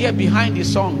explain the idea behind the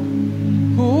song.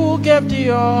 Who gave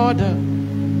the order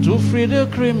to free the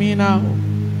criminal?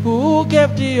 Who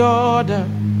gave the order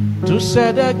to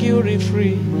set the guilty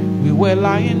free? We were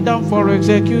lying down for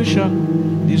execution.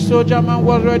 The soldier man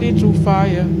was ready to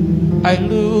fire. I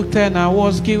looked and I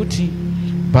was guilty,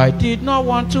 but I did not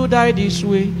want to die this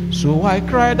way. So I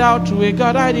cried out to a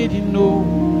God I didn't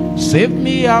know. Save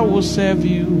me, I will serve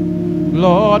you,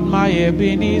 Lord my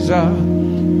Ebenezer.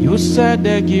 You set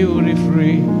the guilty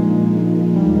free.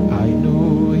 I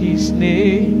know his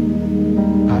name.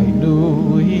 I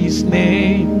know his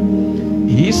name.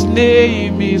 His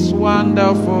name is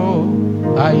wonderful.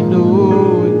 I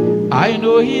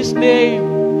know his name.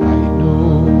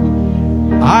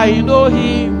 I know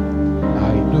him.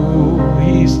 I know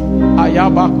his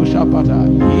Ayabakushapata.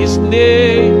 His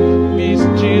name is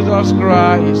Jesus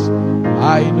Christ.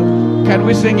 I know. Can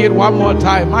we sing it one more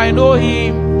time? I know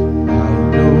him. I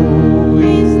know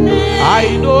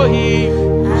I know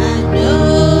him. I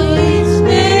know his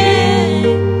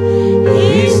name.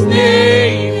 His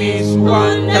name is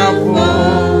wonderful.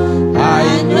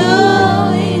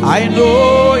 I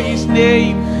know his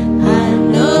name. I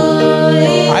know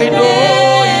his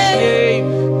name.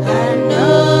 I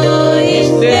know his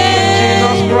name.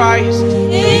 Jesus Christ.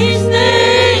 His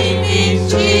name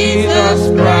is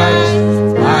Jesus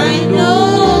Christ. I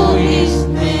know his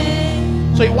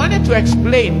name. So he wanted to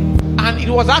explain, and it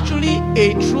was actually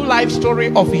a true life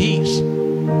story of his.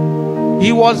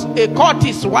 He was a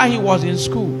courtesan while he was in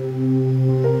school.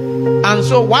 And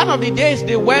so one of the days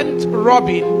they went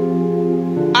robbing,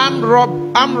 armed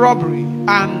robbery,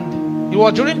 and it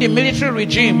was during the military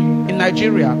regime in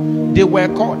Nigeria. They were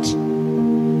caught.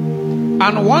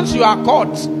 And once you are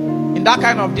caught in that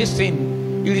kind of this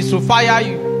thing, it is to fire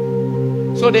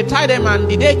you. So they tied them, and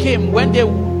the day came when they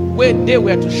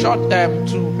were to shot them,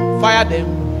 to fire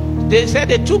them. They said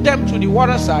they took them to the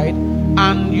water side,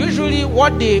 and usually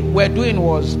what they were doing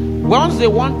was, once they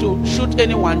want to shoot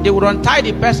anyone, they would untie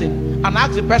the person and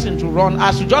ask the person to run.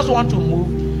 As you just want to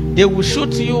move, they will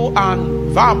shoot you,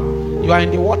 and bam, you are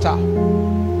in the water.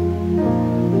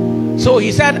 So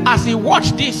he said, as he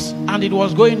watched this and it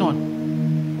was going on,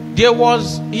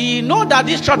 he know that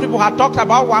these church people had talked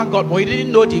about one God, but he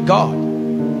didn't know the God.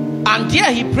 And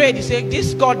there he prayed. He said,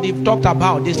 this God they've talked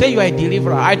about, they say you are a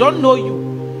deliverer. I don't know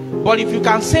you, but if you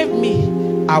can save me,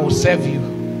 I will serve you.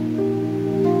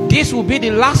 This will be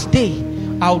the last day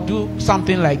I'll do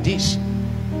something like this.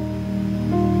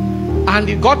 And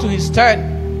it got to his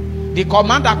turn. The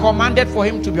commander commanded for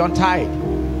him to be untied.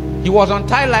 He was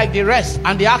untied like the rest,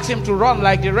 and they asked him to run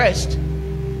like the rest.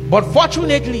 But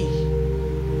fortunately,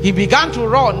 he began to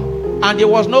run, and there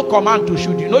was no command to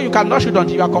shoot. You know, you cannot shoot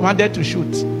until you are commanded to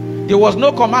shoot. There was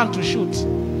no command to shoot.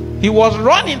 He was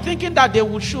running thinking that they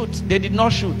would shoot. They did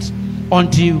not shoot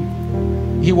until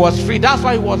he was free. That's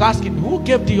why he was asking, who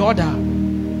gave the order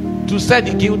to set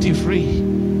the guilty free?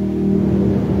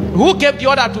 Who gave the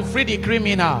order to free the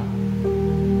criminal?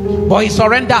 But he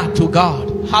surrendered to God.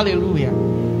 Hallelujah.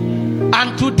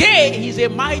 And today he's a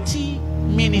mighty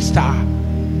minister,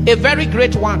 a very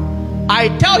great one. I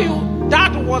tell you,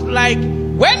 that was like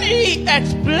when he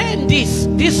explained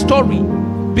this story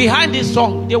behind this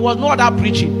song, there was no other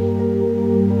preaching.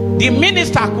 The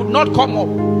minister could not come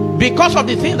up because of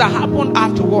the things that happened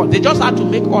afterward. They just had to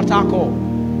make altar call.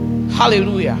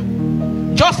 Hallelujah.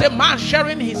 Just a man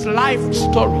sharing his life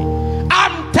story.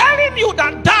 I'm telling you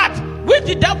that which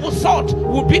the devil thought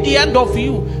would be the end of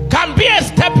you can be a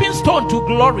stepping stone to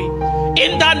glory.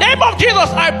 In the name of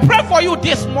Jesus, I pray for you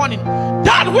this morning.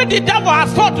 That which the devil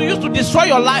has thought to use to destroy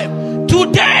your life,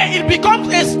 today it becomes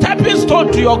a stepping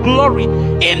stone to your glory.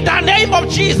 In the name of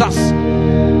Jesus.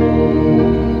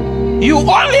 You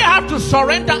only have to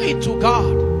surrender it to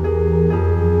God.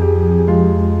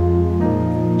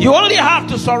 You only have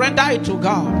to surrender it to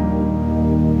God.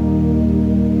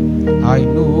 I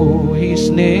know his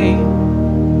name.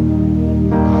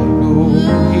 I know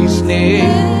his name.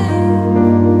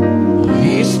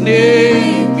 His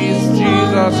name is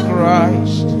Jesus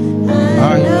Christ.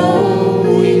 I know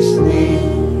his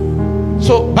name.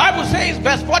 So Bible says,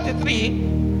 verse 43,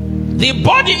 the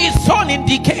body is sown in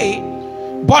decay,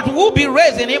 but will be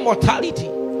raised in immortality.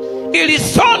 It is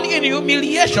sown in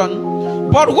humiliation,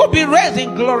 but will be raised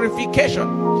in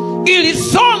glorification. It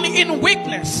is sown in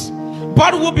weakness,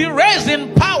 but will be raised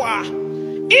in power.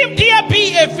 If there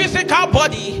be a physical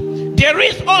body, there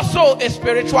is also a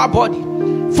spiritual body.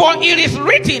 For it is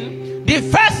written, the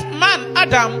first man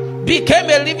Adam became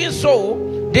a living soul,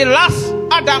 the last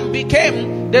Adam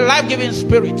became the life-giving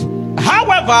spirit.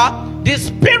 However, the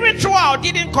spiritual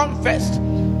didn't come first.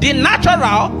 The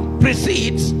natural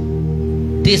precedes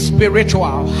the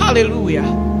spiritual. Hallelujah.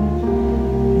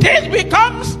 This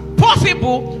becomes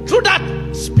possible through that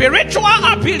spiritual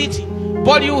ability.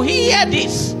 But you hear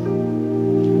this,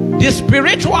 the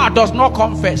spiritual does not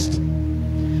come first.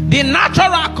 The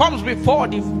natural comes before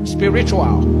the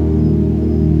spiritual.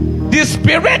 The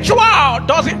spiritual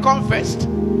doesn't come first.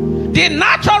 The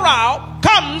natural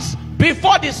comes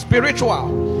before the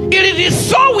spiritual. It is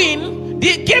sowing,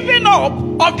 the giving up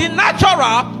of the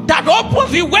natural, that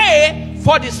opens the way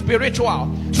for the spiritual.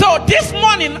 So this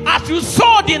morning, as you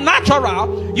sow the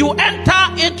natural, you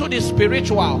enter into the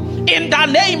spiritual. In the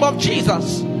name of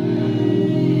Jesus.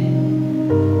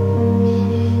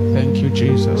 Thank you,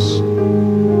 Jesus.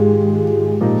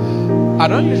 I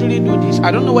don't usually do this.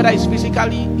 I don't know whether it's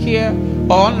physically here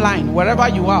or online, wherever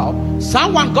you are.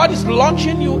 God is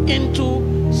launching you into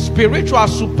spiritual,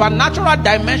 supernatural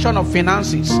dimension of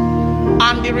finances.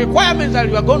 And the requirement is that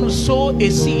you are going to sow a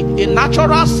seed, a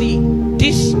natural seed,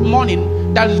 this morning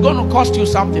that is going to cost you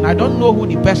something. I don't know who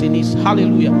the person is.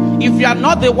 Hallelujah. If you are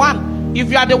not the one, if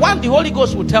you are the one, the Holy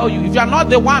Ghost will tell you. If you are not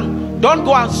the one, don't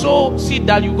go and sow seed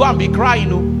that you go and be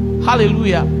crying. Oh.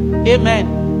 Hallelujah.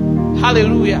 Amen.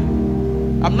 Hallelujah.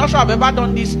 I'm not sure I've ever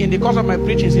done this in the course of my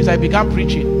preaching since I began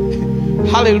preaching.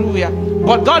 Hallelujah.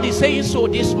 But God is saying so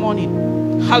this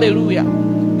morning. Hallelujah.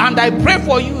 And I pray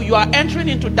for you. You are entering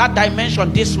into that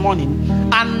dimension this morning,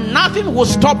 and nothing will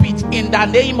stop it in the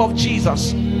name of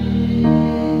Jesus.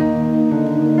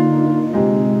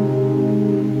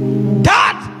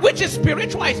 That which is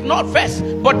spiritual is not first,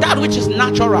 but that which is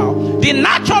natural. The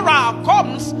natural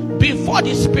comes before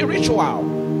the spiritual.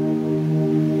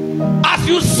 As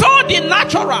you sow the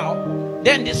natural,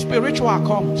 then the spiritual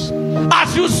comes.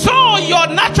 As you sow your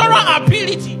natural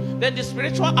ability, then the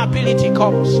spiritual ability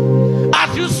comes.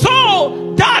 As you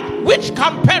sow that which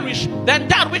can perish, then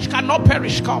that which cannot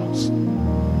perish comes.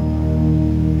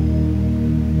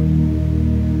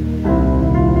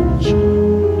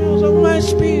 Channels of my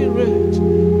spirit,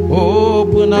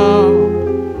 open up.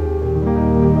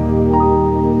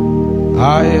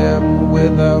 I am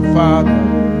with the Father.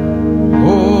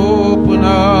 Open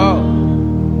up.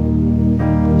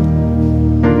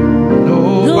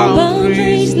 No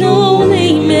boundaries, no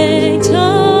limits.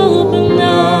 Open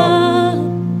up.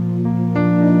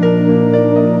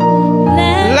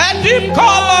 Let him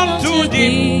call unto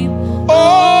thee.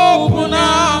 Open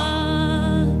up.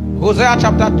 Hosea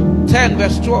chapter 10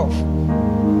 verse 12.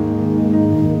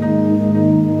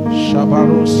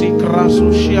 Shabarusi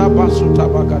krasu shia basuta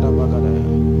bagada bagada.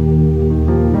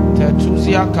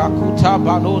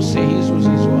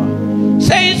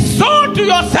 Say, sow to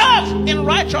yourself in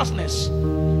righteousness,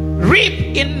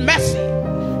 reap in mercy,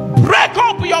 break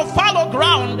up your fallow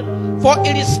ground, for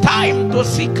it is time to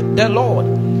seek the Lord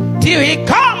till he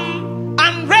come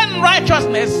and rain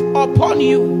righteousness upon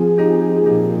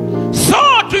you.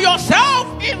 Sow to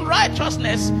yourself in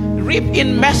righteousness, reap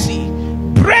in mercy,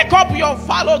 break up your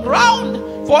fallow ground,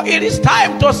 for it is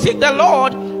time to seek the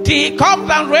Lord till he comes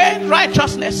and rain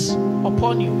righteousness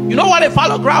upon you. You know what a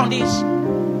fallow ground is?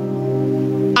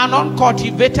 An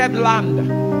uncultivated land.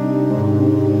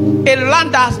 A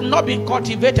land that has not been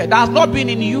cultivated, that has not been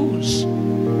in use.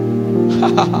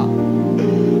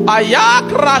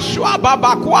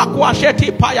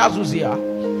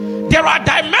 There are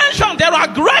dimensions, there are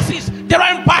graces, there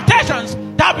are impartations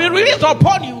that have been released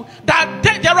upon you, that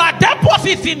there are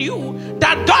deposits in you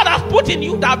that God has put in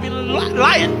you that have been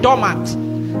lying dormant,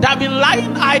 that have been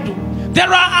lying idle. There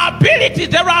are abilities,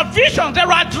 there are visions, there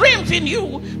are dreams in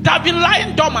you that have been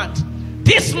lying dormant.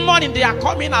 This morning they are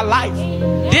coming alive.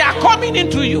 They are coming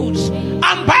into use.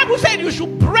 And Bible said you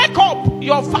should break up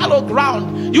your fallow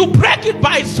ground. You break it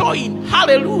by sowing.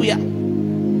 Hallelujah.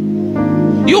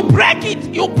 You break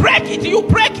it, you break it, you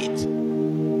break it.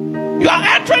 You are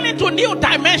entering into new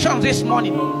dimensions this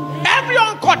morning. Every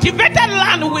uncultivated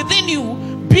land within you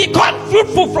become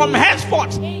fruitful from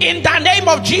henceforth in the name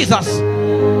of Jesus.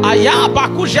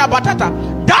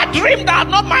 That dream that has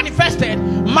not manifested,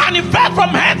 manifest from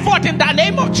henceforth in the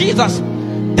name of Jesus.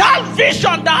 That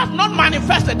vision that has not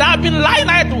manifested, that has been lying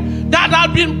idle, that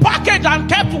has been packaged and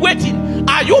kept waiting.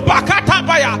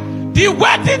 The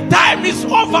waiting time is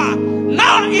over.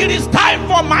 Now it is time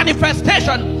for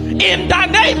manifestation in the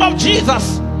name of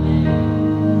Jesus.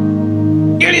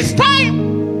 It is time.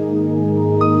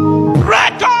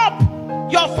 Break up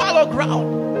your fallow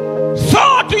ground.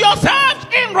 Sow to yourselves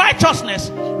in righteousness,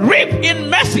 reap in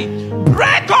mercy.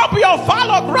 Break up your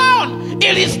fallow ground.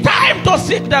 It is time to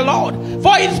seek the Lord,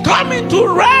 for He's coming to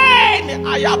reign.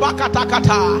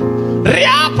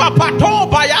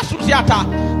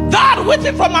 That which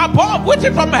is from above, which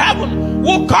is from heaven,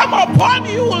 will come upon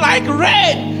you like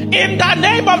rain in the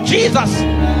name of Jesus.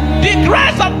 The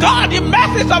grace of God, the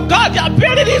mercies of God, the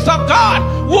abilities of God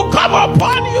will come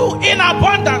upon you in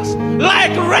abundance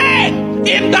like rain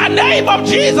in the name of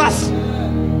Jesus.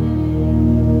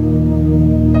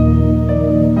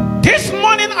 This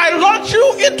morning I launch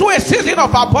you into a season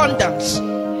of abundance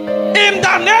in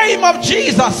the name of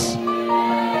Jesus.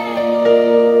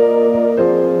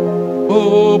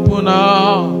 Open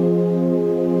up.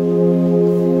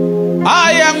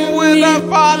 I am with the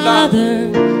Father.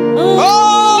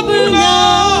 Open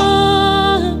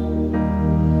up.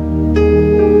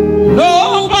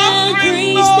 No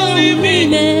boundaries, no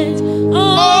limits.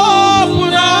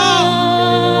 Open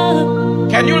up.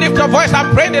 Can you lift your voice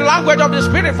and pray the language of the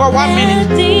Spirit for 1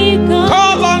 minute?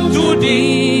 Call unto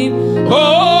thee.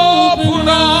 Open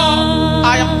up.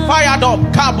 I am fired up.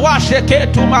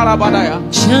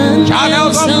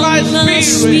 Channels of my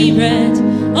spirit.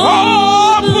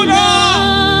 Open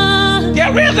up. There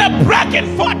There is a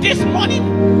breaking forth this morning.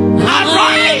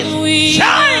 Arise,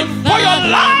 shine, for your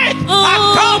light has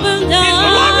come. The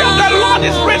glory of the Lord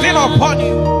is risen upon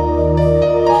you.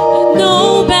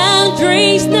 No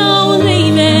boundaries, no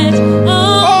limits.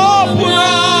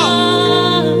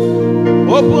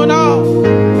 Open up.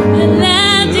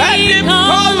 Let him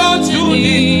call unto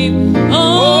thee.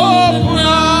 Open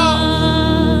up.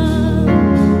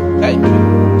 Thank you.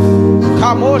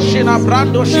 Kamoshina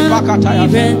brando shibakataya.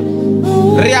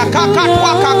 Riakaka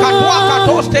twaka twaka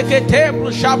toste ketebru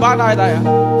shabana daya.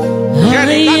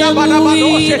 Jerigana badabado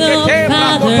sekete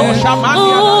brakoto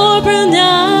shamania.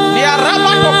 Nia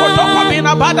rabato kotoko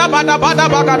bina bada bada bada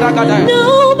bagada gadaya.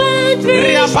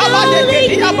 Ria baba de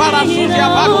kedia barasusia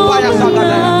badu baya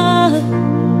sagadaya.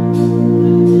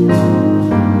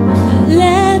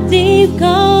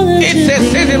 It's a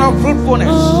season of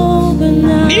fruitfulness.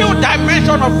 New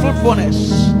dimension of fruitfulness.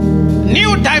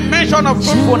 New dimension of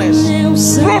fruitfulness.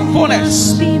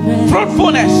 Fruitfulness.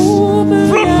 Fruitfulness.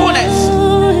 Fruitfulness.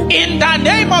 In the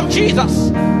name of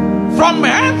Jesus. From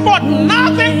henceforth,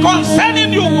 nothing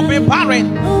concerning you will be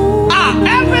barren.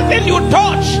 Everything you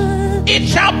touch, it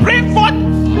shall bring forth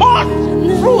much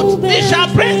fruit. It shall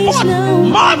bring forth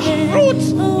much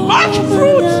fruit. Much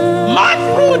fruit. Much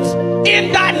fruit.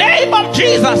 In the name of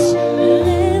Jesus.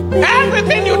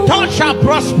 Everything you touch shall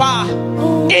prosper.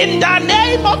 In the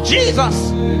name of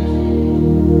Jesus.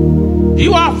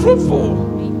 You are fruitful.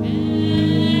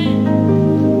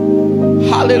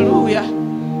 Hallelujah.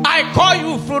 I call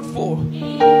you fruitful.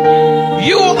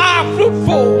 You are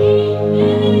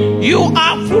fruitful. You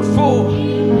are fruitful.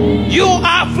 You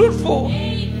are fruitful.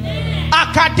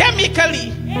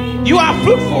 Academically, you are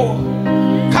fruitful.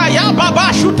 Kaya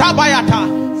baba shutabayata.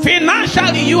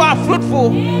 Financially, you are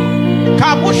fruitful.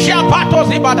 Kabushia pato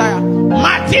zibadaya.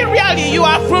 Materially, you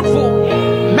are fruitful.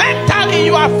 Mentally,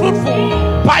 you are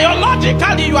fruitful.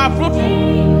 Biologically, you are fruitful.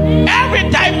 Every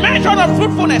dimension of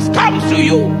fruitfulness comes to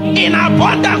you in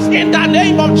abundance in the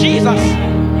name of Jesus.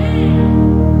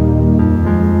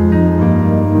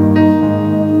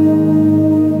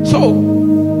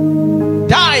 So,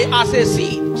 die as a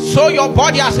seed, sow your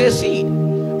body as a seed,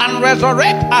 and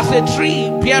resurrect as a tree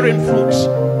bearing fruits.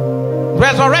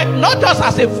 Resurrect not just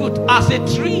as a fruit, as a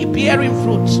tree bearing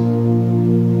fruits.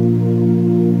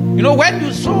 You know, when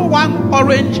you sow one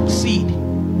orange seed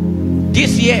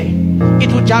this year,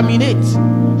 it will germinate,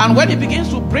 and when it begins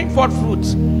to bring forth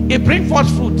fruits, it brings forth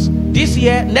fruits this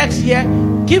year, next year,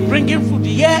 keep bringing fruit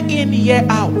year in, year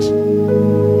out.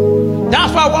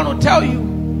 That's why I want to tell you.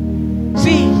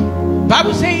 See,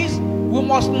 Bible says we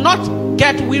must not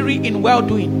get weary in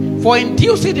well-doing, for in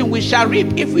due season we shall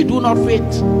reap if we do not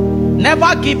faint.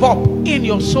 Never give up in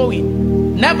your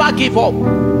sowing. Never give up.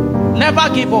 Never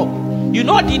give up. You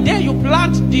know, the day you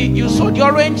plant you sow the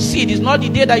orange seed is not the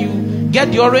day that you get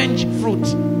the orange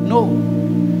fruit. No.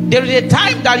 There is a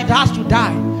time that it has to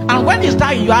die. And when it's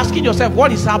dying, you're asking yourself,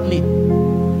 what is happening?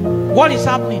 What is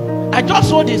happening? I just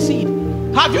sowed the seed.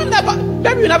 Have you never,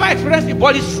 maybe you never experienced it,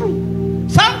 but it's true.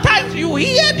 Sometimes you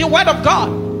hear the word of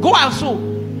God, go and sow.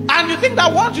 And you think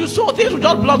that once you sow, things will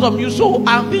just blossom. You sow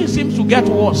and things seem to get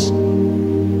worse.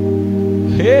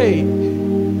 Hey,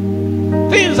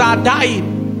 things are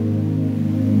dying.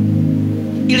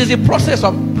 It is the process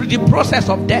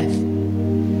of death.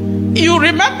 You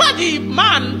remember the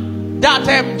man that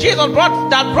Jesus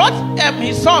brought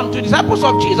his son to disciples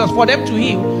of Jesus for them to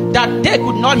heal, that they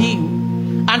could not heal.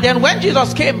 And then when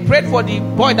Jesus came, prayed for the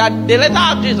boy, that they later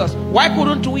asked Jesus, why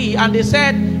couldn't we? And they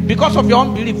said, because of your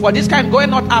unbelief, for this kind going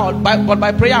not out but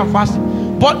by prayer and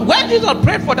fasting. But when Jesus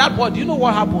prayed for that boy, do you know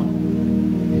what happened?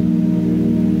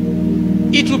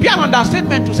 It would be an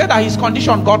understatement to say that his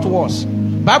condition got worse.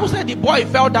 Bible said the boy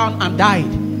fell down and died.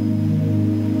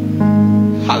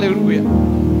 Hallelujah.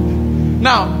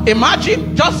 Now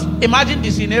imagine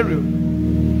the scenario.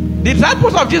 The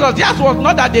disciples of Jesus, theirs was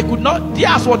not that they could not,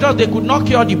 theirs was just they could not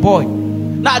cure the boy.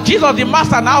 Now Jesus the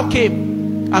master now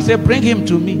came and said, bring him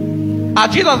to me.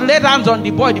 And Jesus laid hands on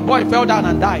the boy fell down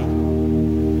and died.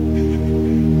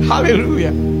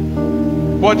 Hallelujah.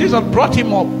 But Jesus brought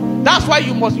him up. That's why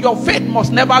your faith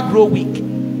must never grow weak.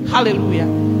 Hallelujah.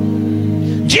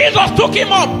 Jesus took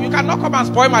him up. You cannot come and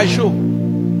spoil my show.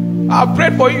 I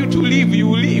prayed for you to live, you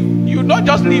will live. You not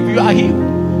just live, you are healed.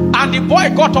 And the boy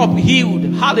got up healed.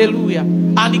 Hallelujah.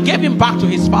 And he gave him back to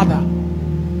his father.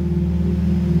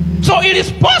 So it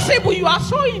is possible you are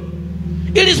sowing.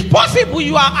 It is possible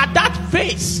you are at that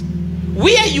phase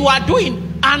where you are doing,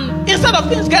 and instead of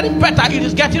things getting better, it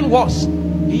is getting worse.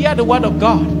 Hear the word of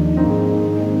God.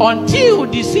 Until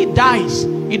the seed dies,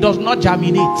 it does not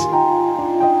germinate.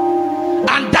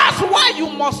 And that's why you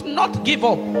must not give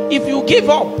up. If you give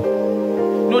up,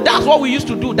 No, that's what we used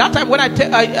to do. That time when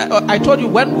I told you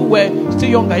when we were still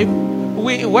younger,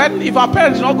 if our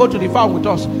parents did not go to the farm with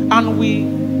us and we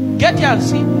get here and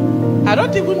see, I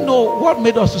don't even know what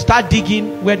made us to start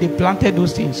digging where they planted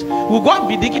those things. We'll go and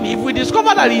be digging. If we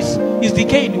discover that it's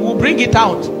decaying, we'll bring it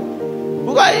out.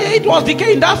 Because it was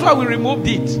decaying, that's why we removed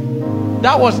it.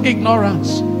 That was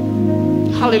ignorance.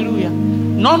 Hallelujah.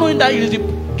 Not knowing that it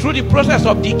is through the process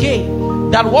of decay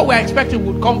that what we're expecting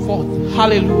would come forth.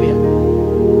 Hallelujah.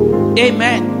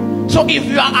 Amen. So if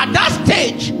you are at that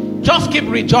stage, just keep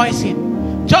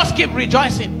rejoicing. Just keep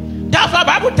rejoicing. That's why the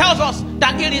Bible tells us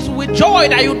that it is with joy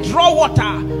that you draw water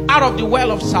out of the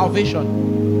well of salvation.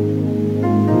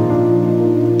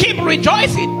 Keep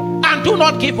rejoicing and do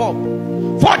not give up.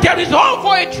 For there is hope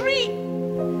for a tree.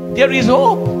 There is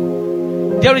hope.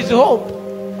 There is hope.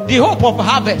 The hope of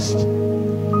harvest.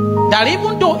 That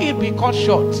even though it be cut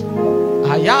short,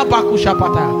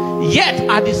 yet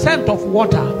at the scent of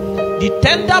water, the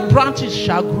tender branches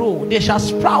shall grow. They shall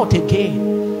sprout again.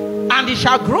 And they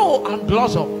shall grow and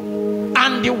blossom.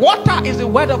 And the water is the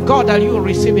word of God that you are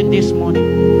receiving this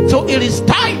morning. So it is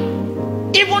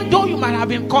time, even though you might have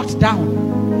been cut down,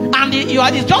 and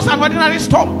it's just an ordinary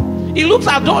storm. It looks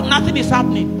as though nothing is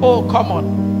happening. Oh, come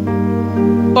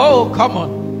on. Oh, come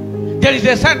on. There is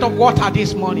a scent of water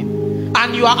this morning,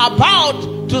 and you are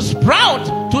about to sprout,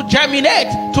 to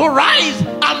germinate, to rise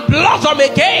and blossom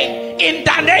again in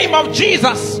the name of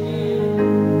Jesus.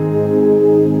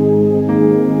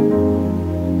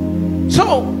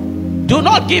 So, do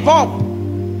not give up.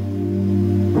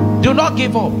 Do not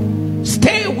give up.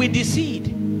 Stay with the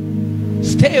seed.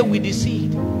 Stay with the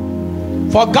seed.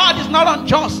 For God is not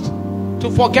unjust to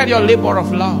forget your labor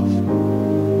of love.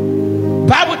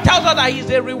 Bible tells us that He is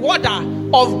a rewarder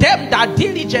of them that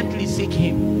diligently seek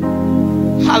Him.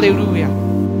 Hallelujah.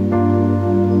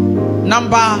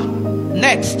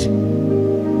 Next.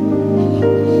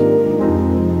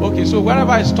 Okay, so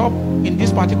wherever I stop in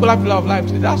this particular pillar of life,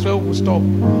 that's where we'll stop.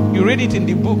 You read it in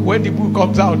the book when the book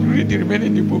comes out. You read the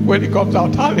remaining in the book when it comes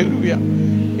out. Hallelujah.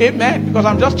 Amen. Because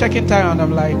I'm just checking time and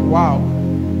I'm like, wow.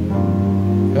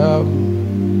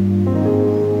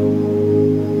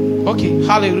 Okay,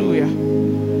 hallelujah.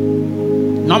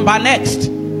 Next.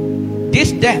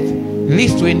 This death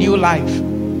leads to a new life.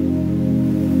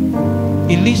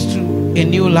 It leads to a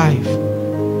new life.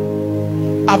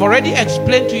 I've already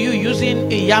explained to you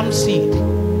using a yam seed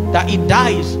that it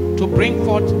dies to bring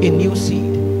forth a new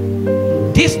seed.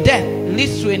 This death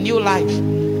leads to a new life,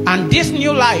 and this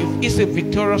new life is a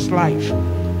victorious life,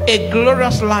 a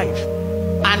glorious life,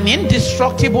 an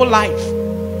indestructible life,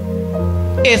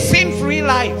 a sin-free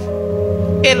life,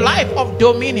 a life of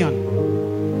dominion.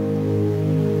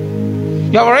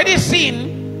 You have already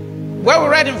seen where we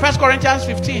read in 1 Corinthians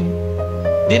 15,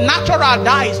 the natural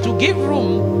dies to give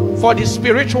room for the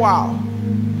spiritual.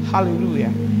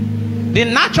 Hallelujah. The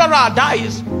natural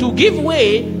dies to give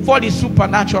way for the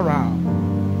supernatural.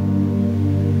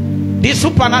 The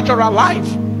supernatural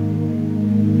life.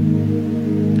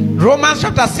 Romans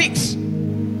chapter 6.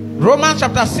 Romans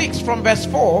chapter 6 from verse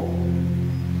 4.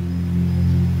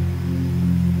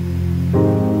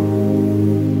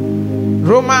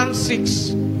 Romans 6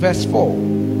 verse 4.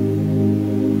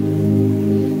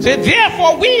 Say,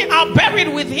 therefore we are buried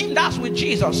with Him, that's with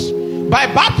Jesus, by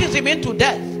baptism into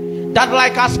death, that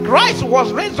like as Christ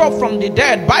was raised up from the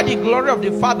dead by the glory of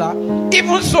the Father,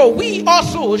 even so we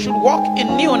also should walk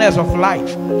in newness of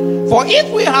life. For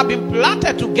if we have been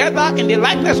planted together in the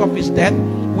likeness of His death,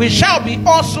 we shall be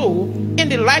also in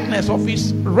the likeness of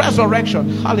His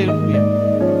resurrection. Hallelujah.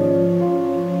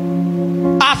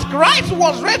 As Christ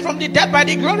was raised from the dead by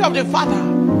the glory of the Father,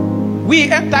 we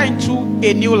enter into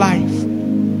a new life.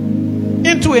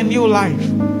 Into a new life.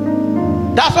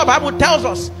 That's what the Bible tells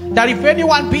us, that if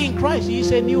anyone be in Christ, he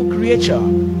is a new creature.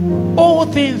 All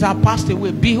things are passed away.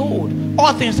 Behold,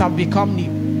 all things have become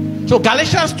new. So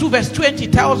Galatians 2 verse 20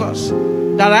 tells us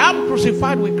that I am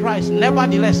crucified with Christ,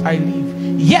 nevertheless I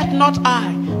live. Yet not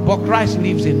I, but Christ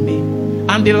lives in me.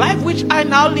 And the life which I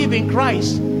now live in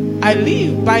Christ, I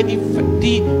live by the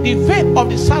faith of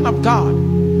the Son of God.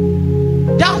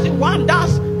 That's the one,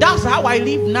 that's how I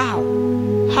live now.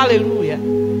 Hallelujah.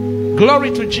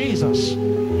 Glory to Jesus.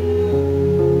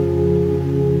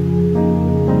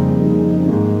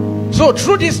 So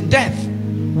through this death,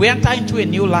 we enter into a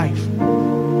new life.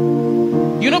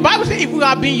 You know, Bible says if we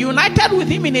have been united with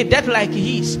Him in a death like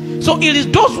His, so it is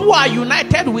those who are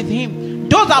united with Him,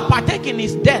 those that partake in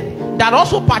His death, that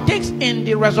also partakes in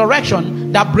the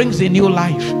resurrection that brings a new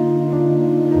life.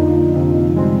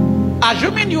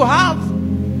 Assuming you have,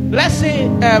 let's say,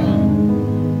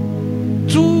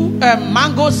 2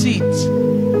 mango seeds,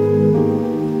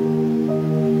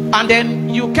 and then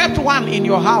you kept one in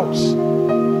your house,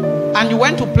 and you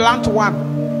went to plant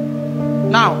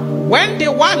one. Now, when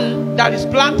the one that is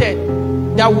planted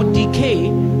that would decay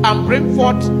and bring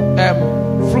forth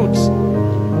fruits,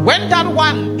 when that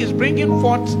one is bringing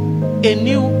forth a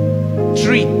new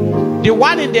tree, the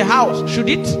one in the house, should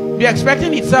it be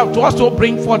expecting itself to also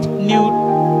bring forth new?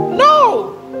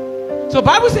 No. So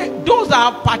Bible says those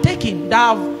that have partaken,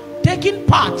 that have taken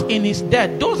part in his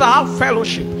death, those that have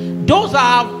fellowship, those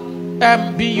that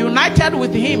have been united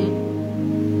with him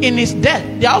in his death,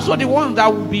 they are also the ones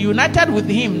that will be united with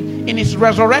him in his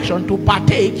resurrection to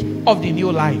partake of the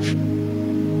new life.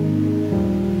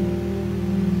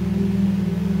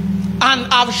 And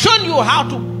I've shown you how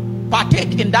to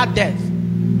partake in that death.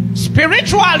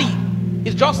 Spiritually,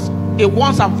 it's just a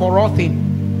once and for all thing.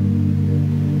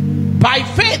 By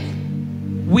faith,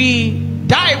 we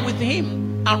die with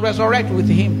him and resurrect with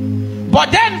him.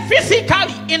 But then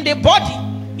physically, in the body,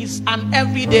 it's an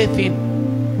everyday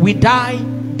thing. We die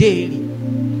daily,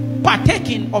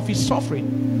 partaking of his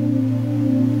suffering.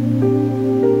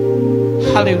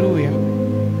 Hallelujah.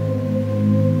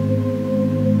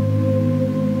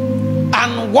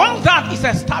 And once that is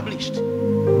established,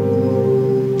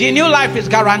 the new life is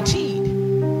guaranteed.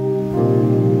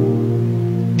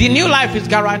 The new life is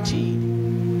guaranteed.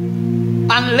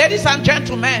 And ladies and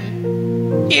gentlemen,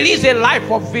 it is a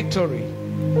life of victory.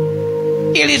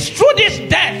 It is through this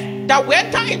death that we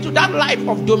enter into that life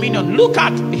of dominion. Look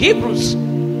at Hebrews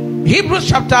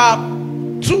chapter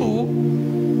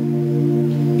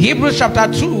 2. Hebrews chapter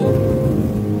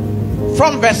 2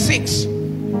 from verse 6.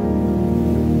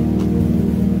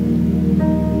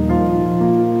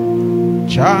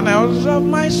 Channels of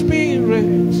my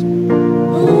spirit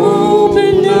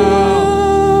Open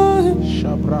up.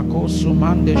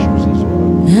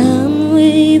 I'm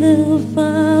with the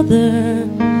Father.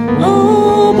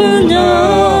 Open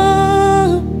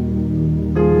up.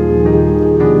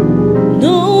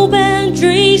 No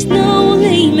boundaries, no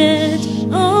limits.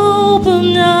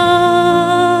 Open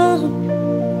up.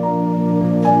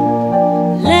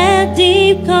 Let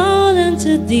deep call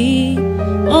unto deep.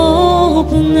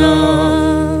 Open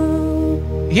up.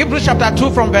 Hebrews chapter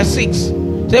 2 from verse 6.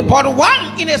 Say, but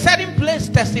one in a certain place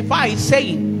testifies,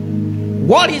 saying,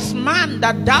 what is man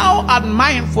that thou art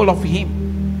mindful of him?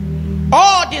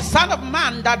 Or the Son of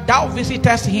Man that thou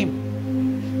visitest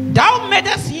him? Thou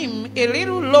madest him a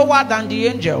little lower than the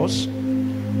angels.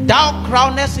 Thou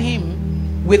crownest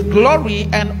him with glory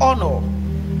and honor,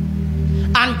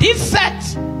 and didst set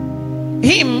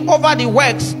him over the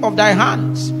works of thy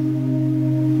hands.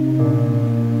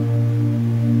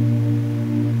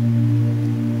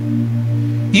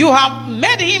 You have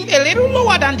made him a little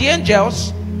lower than the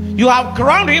angels. You have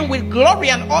crowned him with glory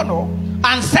and honor,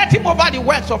 and set him over the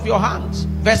works of your hands.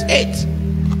 Verse 8.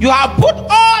 You have put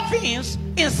all things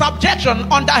in subjection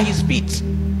under his feet.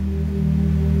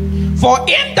 For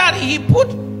in that he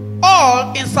put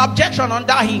all in subjection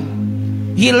under him,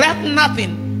 he left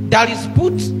nothing that is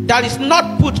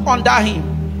not put under him.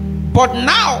 But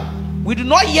now we do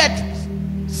not yet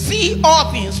see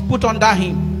all things put under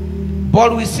him,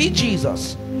 but we see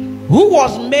Jesus, who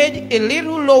was made a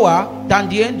little lower than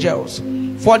the angels,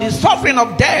 for the suffering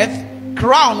of death,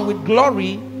 crowned with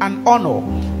glory and honor,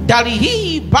 that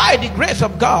he by the grace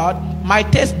of God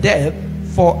might taste death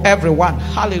for everyone.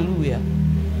 Hallelujah.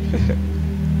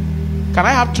 Can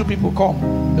I have two people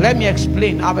come? Let me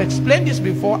explain. I've explained this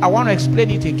before. I want to explain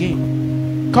it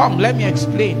again. Come, let me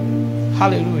explain.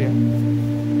 Hallelujah.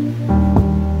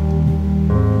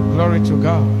 Glory to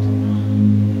God.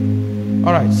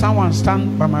 All right, someone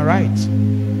stand by my right,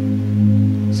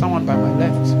 someone by my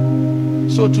left.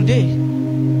 So today,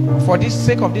 for the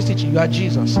sake of this teaching, you are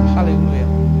Jesus. Hallelujah.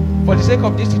 For the sake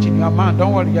of this teaching, you are man.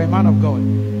 Don't worry, you are a man of God.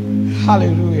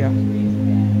 Hallelujah.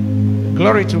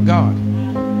 Glory to God.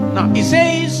 Now, it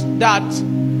says that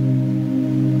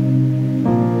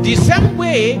the same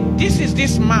way,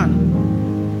 this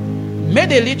man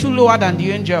made a little lower than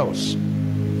the angels,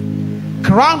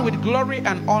 crowned with glory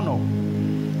and honor.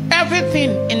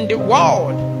 Everything in the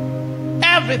world,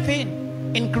 everything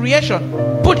in creation,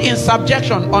 put in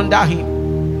subjection under him.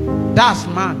 That's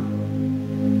man.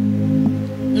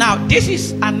 Now this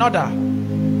is another.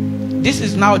 This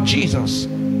is now Jesus.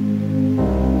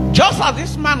 Just as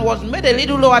this man was made a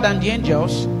little lower than the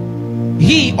angels,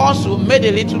 he also made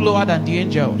a little lower than the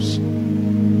angels.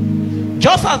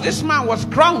 Just as this man was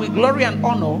crowned with glory and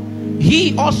honor,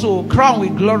 he also crowned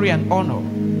with glory and honor.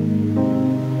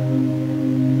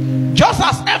 Just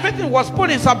as everything was put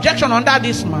in subjection under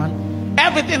this man,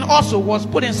 everything also was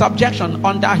put in subjection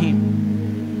under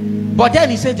him. But then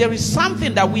he said there is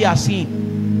something that we are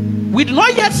seeing. We do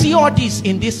not yet see all this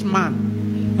in this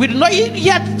man. We do not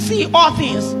yet see all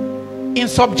things in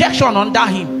subjection under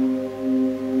him.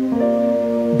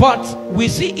 But we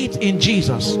see it in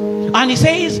Jesus. And he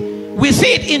says, we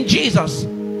see it in Jesus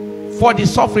for the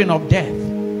suffering of death.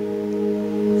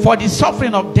 For the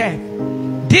suffering of death.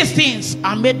 These things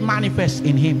are made manifest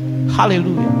in him.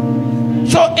 Hallelujah.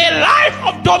 So a life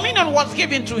of dominion was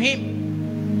given to him.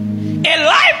 A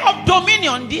life of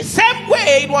dominion, the same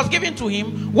way it was given to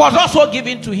him, was also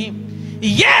given to him.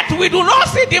 Yet we do not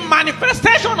see the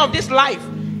manifestation of this life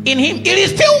in him. It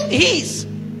is still his.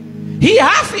 He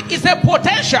has it. It's a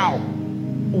potential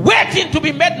waiting to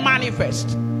be made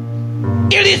manifest.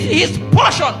 It is his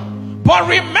portion. But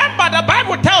remember, the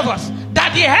Bible tells us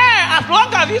that the heir, as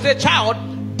long as he's a child,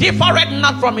 differeth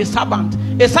not from a servant.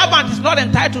 A servant is not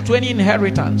entitled to any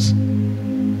inheritance.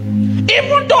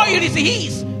 Even though it is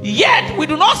his, yet we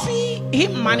do not see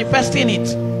him manifesting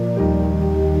it.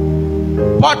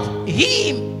 But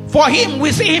for him,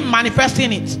 we see him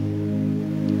manifesting it.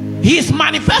 He is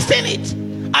manifesting it.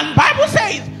 And Bible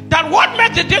says that what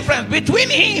makes the difference between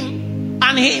him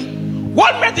and him,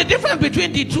 what makes the difference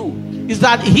between the two, is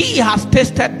that he has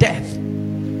tasted death.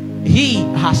 He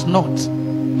has not.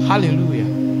 Hallelujah.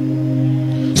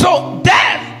 So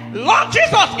death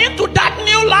launches us into that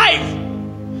new life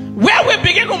where we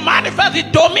begin to manifest the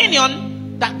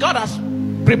dominion that God has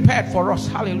prepared for us.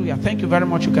 Hallelujah. Thank you very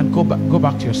much. You can go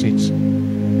back to your seats.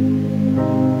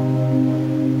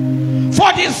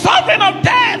 For the suffering of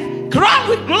death, crowned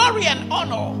with glory and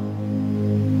honor.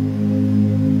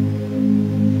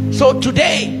 So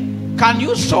today, can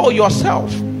you sow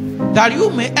yourself that you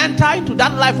may enter into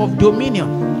that life of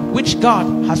dominion which God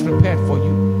has prepared for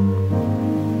you?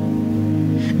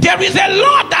 There is a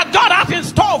lot that God has in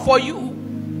store for you.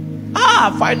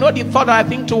 If I know the thought that I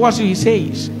think towards you, he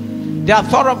says, they are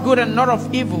thought of good and not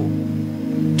of evil,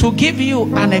 to give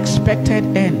you an expected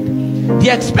end. The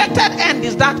expected end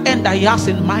is that end that he has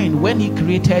in mind when he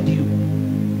created you.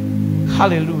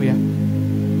 Hallelujah.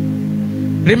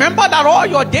 Remember that all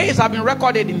your days have been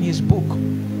recorded in his book.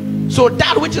 So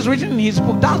that which is written in his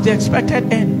book, that's the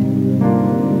expected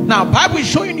end. Now, Bible is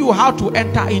showing you how to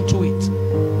enter into it.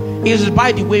 It is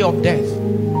by the way of death.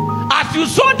 As you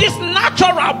saw this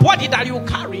natural body that you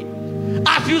carry,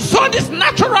 as you saw this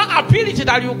natural ability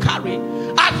that you carry,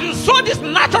 as you saw this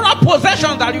natural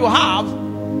possession that you have,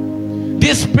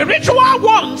 the spiritual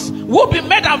ones will be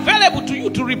made available to you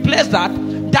to replace that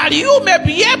you may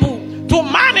be able to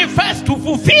manifest, to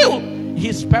fulfill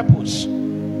his purpose.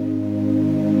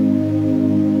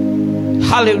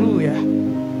 Hallelujah.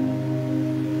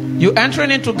 You're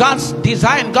entering into God's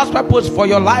design, God's purpose for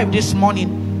your life this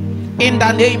morning, in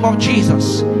the name of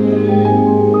Jesus.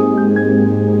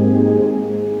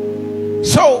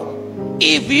 So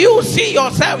if you see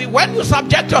yourself, when you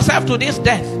subject yourself to this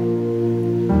death,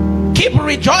 keep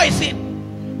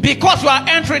rejoicing, because you are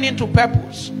entering into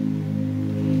purpose.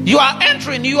 You are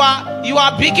entering, you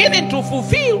are beginning to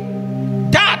fulfill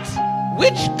that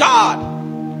which God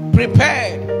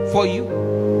prepared for you.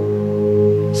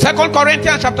 2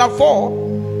 Corinthians chapter 4.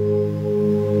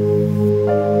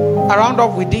 I round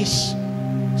off with this.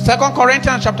 2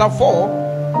 Corinthians chapter 4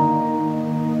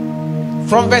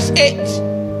 from verse 8.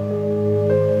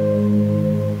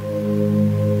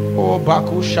 Oh,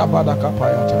 Baku Shabada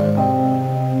Kapayataya.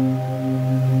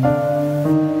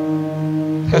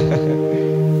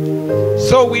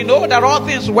 So we know that all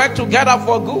things work together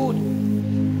for good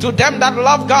to them that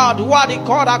love God, who are the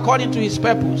called according to his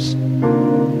purpose.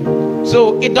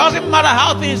 So it doesn't matter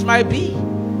how things might be.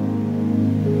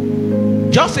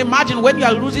 Just imagine when you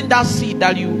are losing that seed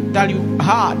that you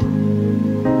had,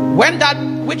 when that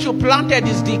which you planted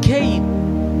is decaying.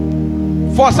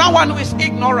 For someone who is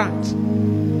ignorant,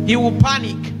 he will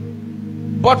panic.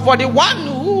 But for the one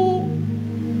who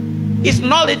is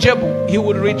knowledgeable, he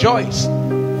will rejoice.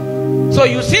 So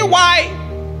you see why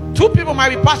two people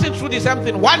might be passing through the same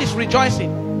thing. One is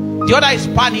rejoicing, the other is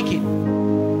panicking.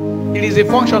 It is a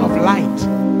function of light.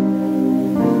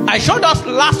 I showed us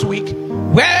last week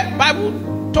where Bible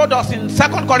told us in 2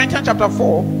 Corinthians chapter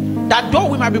 4 that though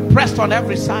we might be pressed on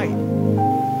every side,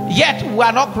 yet we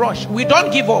are not crushed. We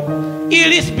don't give up.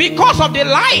 It is because of the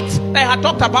light that I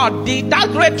talked about, that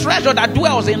great treasure that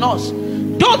dwells in us.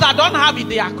 Those that don't have it,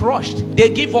 they are crushed. They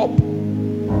give up.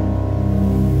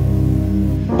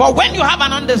 But when you have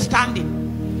an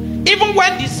understanding, even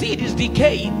when the seed is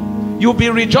decaying, you'll be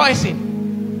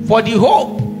rejoicing for the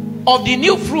hope of the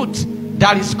new fruit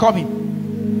that is coming.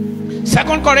 2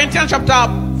 Corinthians chapter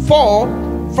 4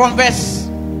 from verse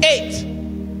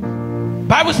 8.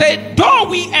 Bible says, though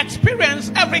we experience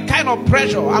every kind of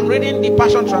pressure, I'm reading the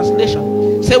Passion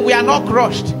Translation, say we are not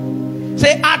crushed.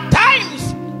 Say, at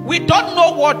times we don't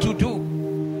know what to do,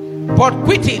 but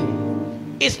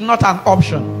quitting is not an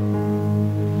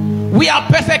option. We are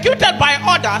persecuted by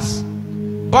others,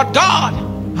 but God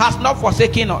has not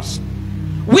forsaken us.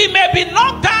 We may be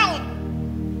knocked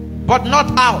down, but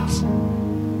not out.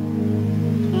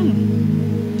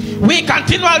 We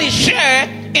continually share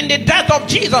in the death of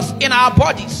Jesus in our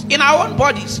bodies, in our own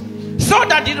bodies, so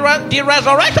that the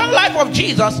resurrection life of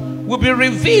Jesus will be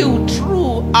revealed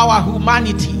through our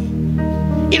humanity.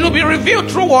 It will be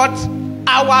revealed through what?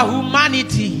 Our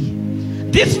humanity.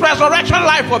 This resurrection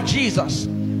life of Jesus,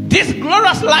 this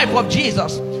glorious life of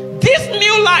Jesus, this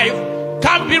new life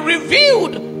can be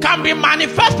revealed, can be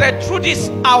manifested through this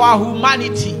our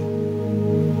humanity.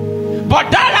 But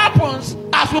that happens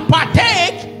as we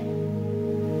partake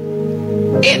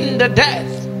in the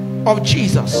death of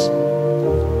Jesus.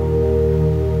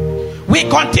 We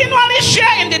continually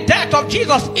share in the death of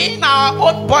Jesus in our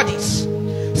own bodies,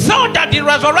 so that the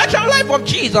resurrection life of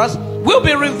Jesus will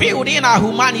be revealed in our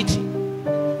humanity.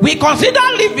 We consider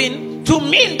living to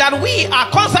mean that we are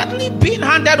constantly being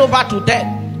handed over to death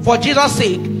for Jesus'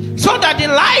 sake, so that the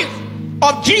life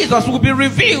of Jesus will be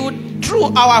revealed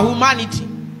through our humanity.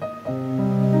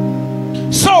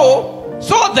 So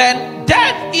then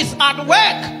death is at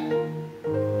work.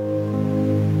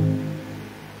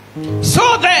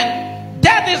 So then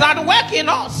death is at work in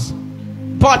us,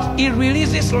 but it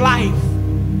releases life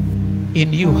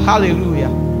in you. Hallelujah.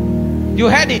 You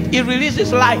heard it. It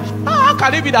releases life. How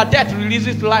can it be that death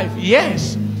releases life?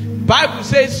 Yes, Bible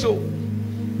says so.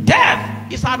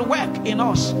 Death is at work in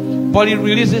us, but it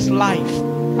releases life.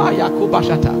 I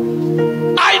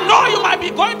know you might be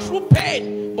going through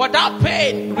pain, but that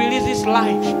pain releases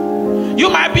life. You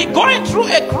might be going through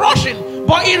a crushing,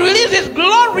 but it releases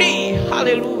glory.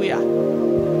 Hallelujah.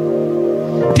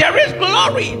 There is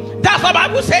glory. That's what the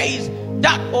Bible says.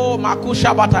 That, oh,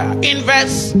 Makusha Bataya, in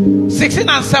verse 16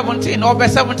 and 17, or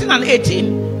verse 17 and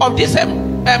 18 of this 2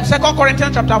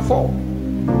 Corinthians chapter 4,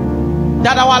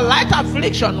 that our light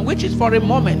affliction, which is for a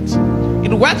moment,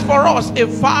 it works for us a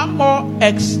far more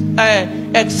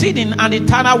exceeding and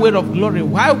eternal weight of glory,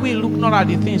 while we look not at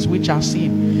the things which are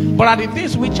seen, but at the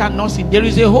things which are not seen. There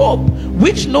is a hope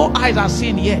which no eyes have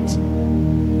seen yet.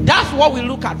 That's what we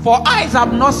look at. For eyes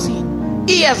have not seen,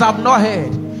 ears have not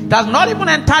heard, does not even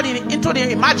enter into the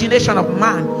imagination of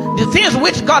man the things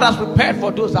which God has prepared for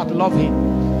those that love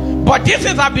him. But these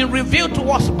things have been revealed to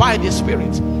us by the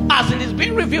Spirit, as it is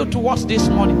being revealed to us this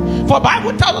morning. For the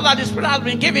Bible tells us that the Spirit has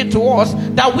been given to us,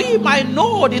 that we might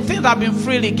know the things that have been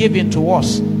freely given to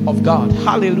us of God.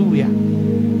 Hallelujah.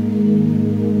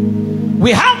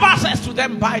 We have access to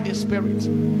them by the Spirit,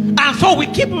 and so we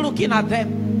keep looking at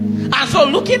them. And so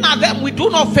looking at them, we do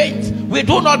not faint, we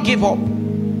do not give up.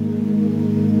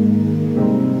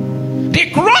 The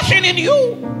crushing in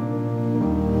you,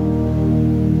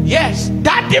 yes,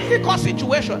 that difficult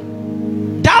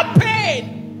situation, that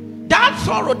pain, that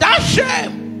sorrow, that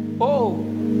shame, oh,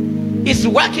 is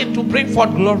working to bring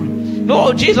forth glory.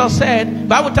 No, Jesus said, the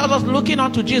Bible tells us, looking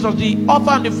unto Jesus, the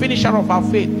author and the finisher of our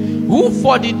faith, who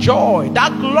for the joy,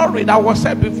 that glory that was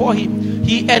set before him,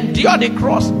 he endured the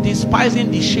cross,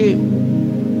 despising the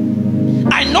shame.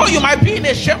 I know you might be in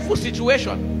a shameful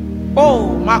situation.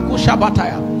 Oh, Makusha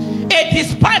Bataya. A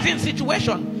despising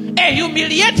situation, a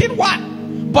humiliating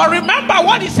one. But remember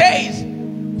what he says: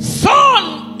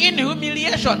 sown in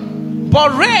humiliation,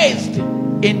 but raised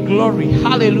in glory.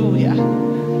 Hallelujah.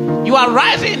 You are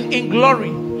rising in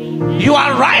glory. You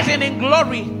are rising in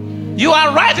glory. You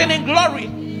are rising in glory.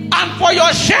 And for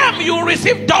your shame, you will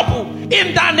receive double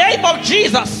in the name of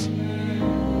Jesus.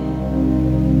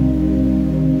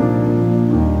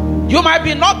 You might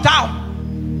be knocked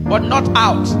down, but not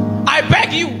out. I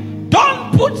beg you,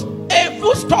 don't put a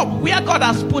full stop where God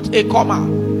has put a comma.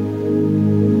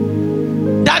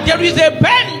 That there is a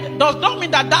bend does not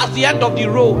mean that that's the end of the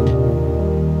road.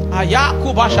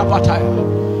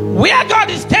 Where God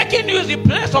is taking you is the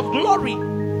place of glory.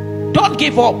 Don't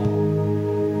give up.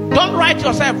 Don't write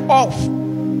yourself off.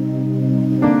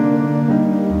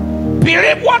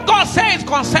 Believe what God says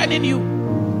concerning you.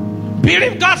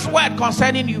 Believe God's word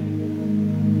concerning you.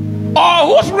 Or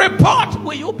whose report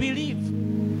will you believe?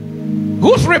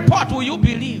 Whose report will you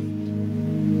believe?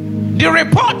 The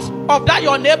report of that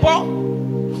your neighbor,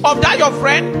 of that your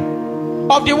friend,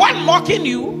 of the one mocking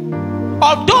you,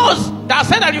 of those that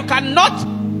say that you cannot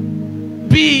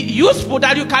be useful,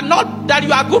 that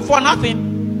you are good for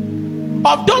nothing,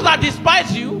 of those that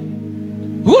despise you?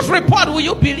 Whose report will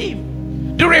you believe?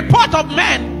 The report of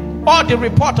men or the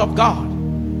report of God?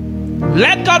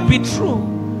 Let God be true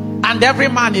and every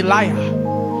man a liar.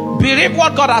 Believe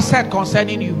what God has said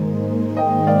concerning you.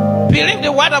 Believe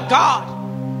the word of God.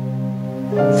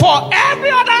 For every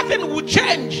other thing will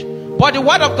change, but the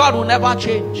word of God will never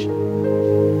change.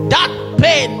 That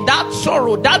pain, that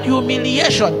sorrow, that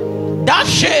humiliation, that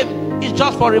shame is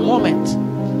just for a moment,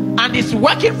 and it's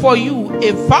working for you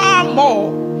a far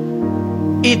more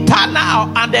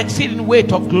eternal and exceeding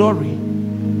weight of glory.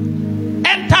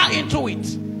 Enter into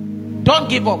it. Don't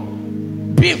give up.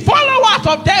 Be followers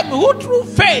of them who through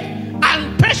faith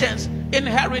and patience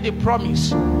inherit the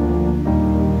promise.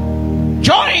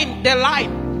 Join the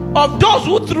line of those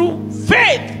who through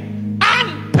faith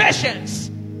and patience.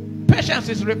 Patience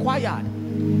is required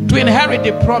to inherit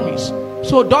the promise.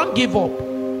 So don't give up.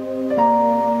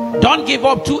 Don't give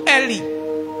up too early.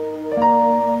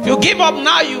 If you give up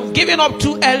now, you've given up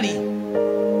too early.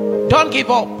 Don't give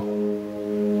up.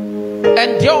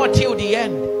 Endure till the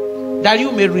end, that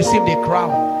you may receive the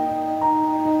crown.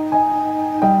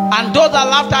 And those that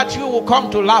laughed at you will come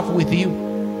to laugh with you.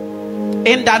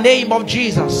 In the name of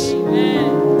Jesus.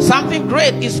 Amen. Something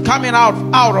great is coming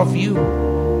out of you.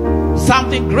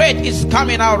 Something great is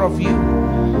coming out of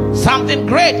you. Something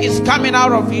great is coming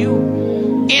out of you.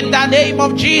 In the name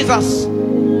of Jesus.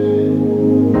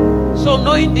 So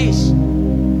knowing this,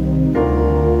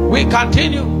 we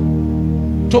continue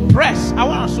to press. I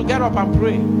want us to get up and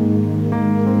pray.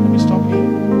 Let me stop here.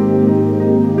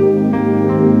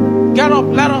 Get up,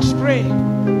 let us pray.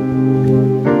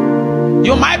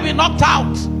 You might be knocked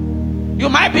out. You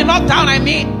might be knocked down,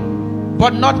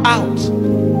 but not out.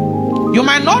 You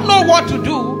might not know what to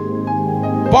do,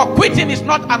 but quitting is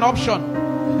not an option.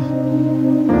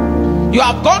 You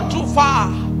have gone too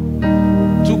far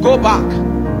to go back.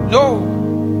 No.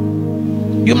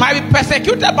 You might be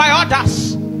persecuted by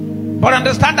others, but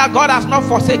understand that God has not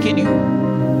forsaken you.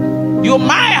 You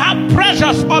might have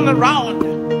pressures all around.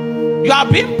 You are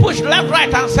being pushed left,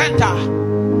 right, and center,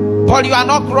 but you are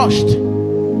not crushed.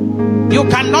 You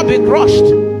cannot be crushed.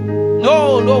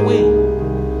 No, no way.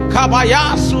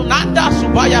 Kabaya Sunanda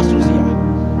Subaya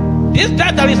Suzia. This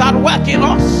death that is at work in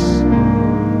us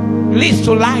leads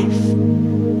to life,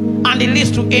 and it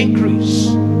leads to increase.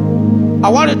 I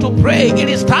want you to pray. It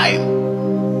is time.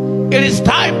 It is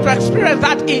time to experience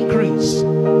that increase.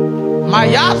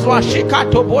 Mayazwa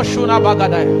shikato boshuna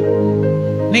bagadaya.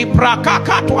 Ni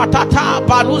prakaka to atata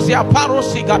banuzia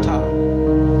parosigata.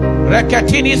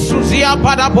 Reketini suzia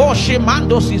badaboshi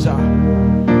mando siza.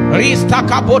 Rista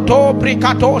kaboto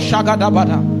brikato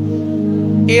shagadabada.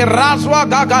 Irazwa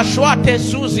gagashwate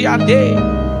suziande.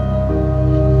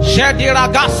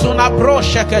 Shediragasu bro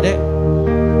shekede.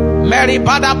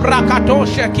 Meribada brakato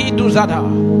sheki duzada.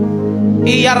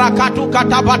 Iyarakatu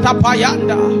katabata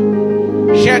payanda.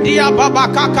 Shedia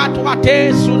babakakatu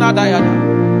ate sunadayada.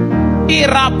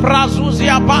 Ira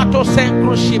prazuzia bato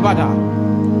senkrushibada.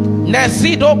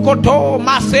 Nesido koto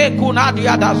maseku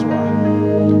nadiadazwa.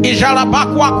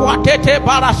 Ijalabakwa kwa tete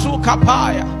barasuka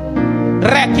paya.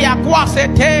 Rekia kwa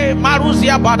sete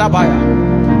maruzia badabaya.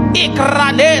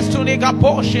 Ikrane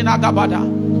sunigaposhi nagabada.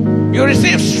 You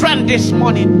receive strength this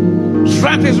morning.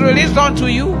 Strength is released unto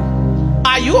you.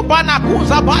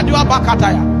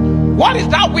 What is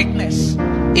that weakness?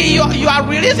 You are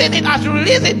releasing it as you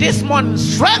release it this morning.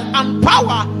 Strength and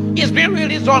power is being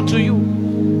released unto you.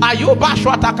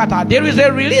 There is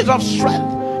a release of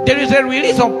strength. There is a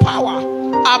release of power.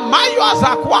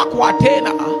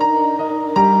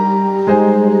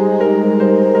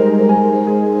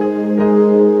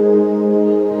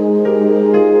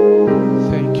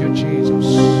 Thank you, Jesus.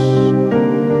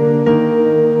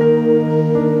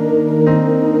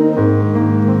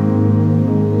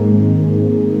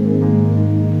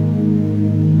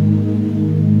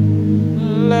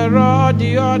 Let all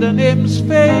the other names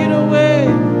fade away.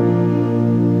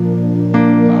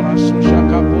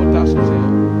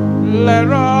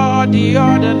 Let all the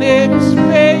other names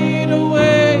fade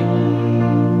away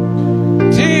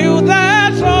till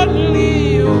there's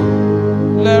only you.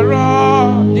 Let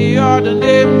all the other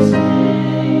names,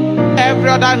 every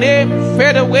other name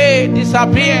fade away,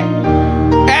 disappear.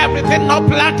 Everything not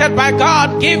planted by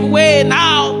God, give way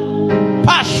now.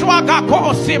 Pashwaga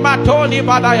kosi matoni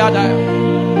badayada.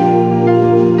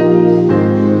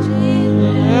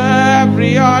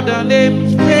 Every other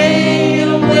name fade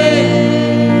away.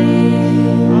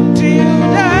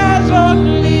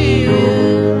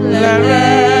 Let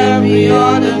every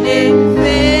other name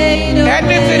fade away.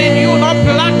 Anything in you not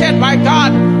planted by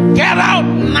God, get out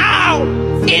now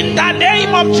in the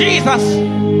name of Jesus.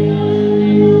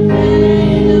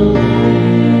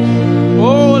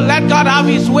 Oh, let God have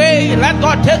his way. Let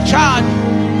God take charge.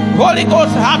 Holy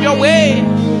Ghost, have your way.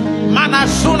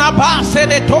 Manasuna ba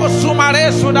sede to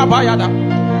sumare suda bayada.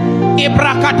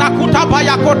 Ibrakatakuta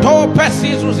bayakoto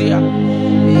pesizuzia.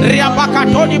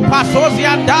 Riabakatoni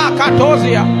pasozia da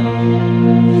katozia.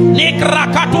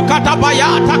 Nikrakatu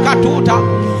katabayata katuta.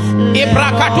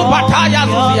 Ibrakatu bataya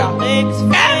zuzia.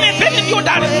 Anything in you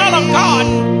that is not of God,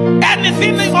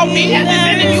 anything of me,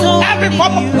 anything in you, every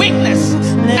form of weakness,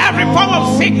 every form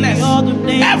of sickness,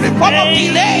 every form of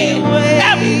delay,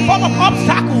 every form of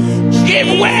obstacle, give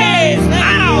way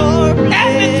now.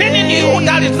 Anything in you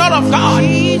that is not of God,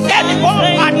 any form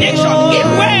of addiction,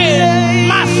 give way.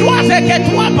 Maswase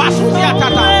ketua basusia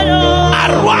tata.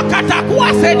 Arwakata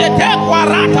kuase de te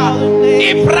kwarata.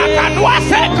 Ibrakadua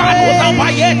se kanuza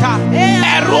bayeta.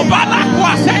 Erubala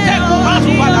kuase te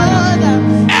kumasu balaya.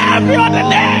 Every other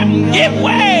name, give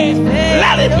way.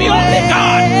 Let it be only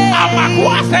God.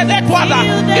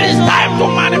 It is time to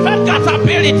manifest God's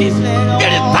abilities.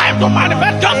 It is time to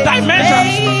manifest God's dimensions.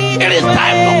 It is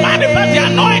time to manifest the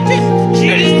anointing.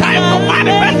 It is time to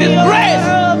manifest His grace.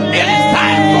 It is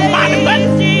time to manifest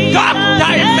God's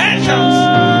dimensions.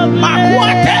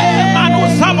 Makuate manu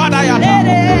sabadayata.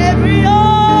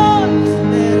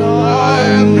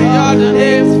 Every other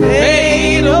name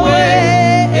fade away.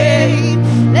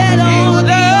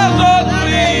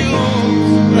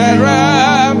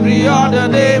 Every other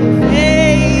name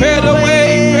fade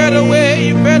away, fade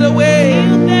away, fade away.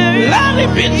 Let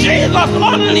it be Jesus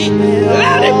only.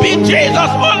 Let it be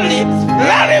Jesus only.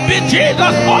 Let it be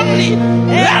Jesus only.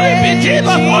 Let it be Jesus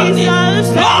only.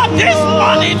 Lord, this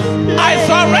morning I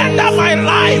surrender my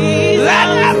life. Let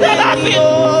every other thing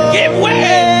give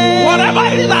way. Whatever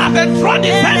it is that has thrown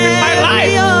itself in my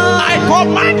life, I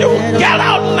command you, get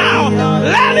out now.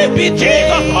 Let it be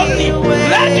Jesus only.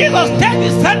 Let Jesus take the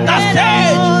center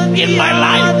stage in my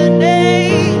life.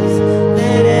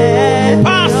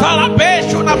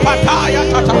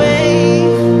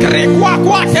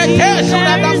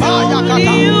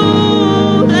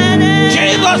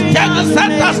 Jesus, take the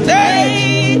center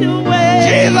stage.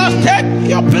 Jesus, take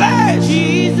your place.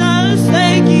 Jesus,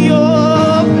 take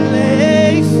your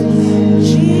place.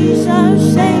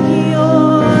 Jesus, take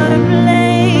your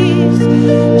place.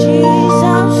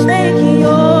 Jesus, take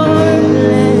your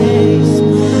place.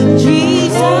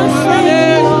 Jesus, take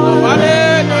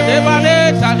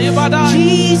your place.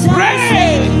 Jesus, Pray.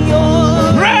 take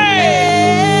your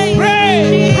Pray. Pray.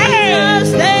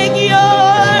 Jesus, take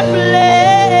your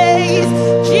place.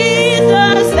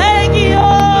 Jesus, take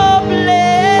your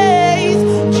place.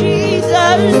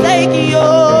 Jesus, take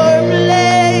your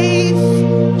place.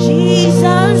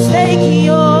 Jesus, take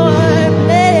your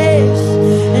place.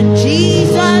 And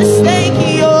Jesus, take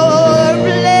your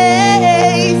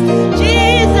place.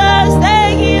 Jesus,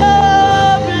 take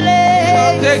your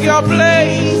place. Take your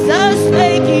place. Jesus,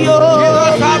 take your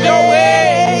Jesus, have your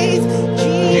way.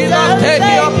 Jesus, take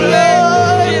your place.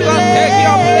 Jesus, take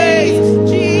your place.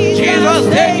 Jesus,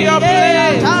 take your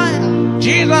place.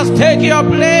 Jesus, take your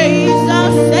place.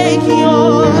 Jesus, take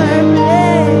your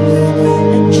place.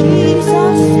 And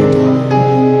Jesus,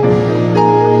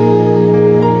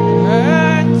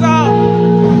 Hands up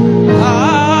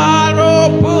are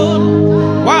open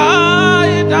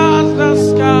wide as the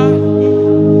sky.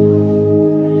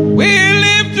 We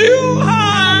lift you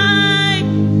high.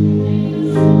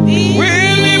 We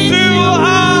lift you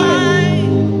high.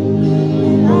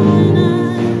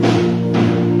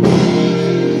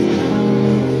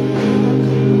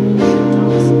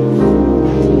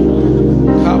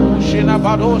 Kamushina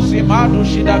badosi madu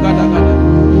shidagadagada.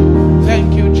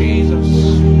 Thank you, Jesus.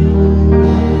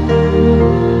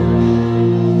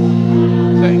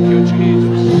 Thank you,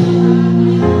 Jesus.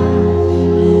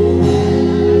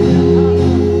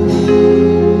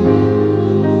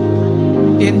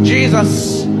 In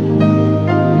Jesus'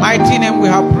 mighty name we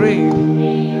have prayed.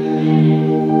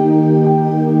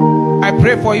 I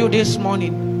pray for you this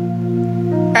morning.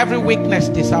 Every weakness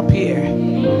disappear.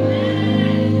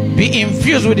 Be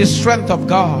infused with the strength of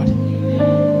God.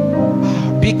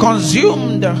 Be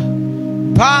consumed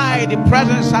by the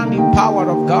presence and the power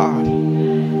of God.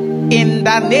 In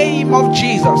the name of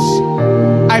Jesus,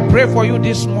 I pray for you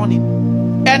this morning.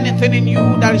 Anything in you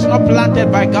that is not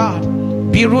planted by God,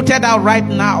 be rooted out right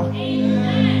now.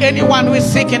 Anyone who is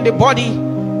sick in the body,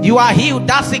 you are healed.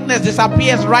 That sickness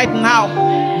disappears right now,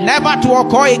 never to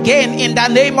occur again in the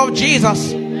name of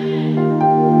Jesus.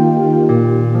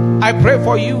 I pray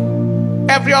for you.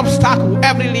 Every obstacle,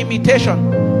 every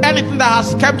limitation, anything that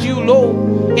has kept you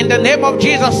low, in the name of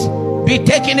Jesus, be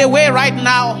taken away right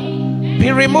now.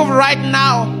 Be removed right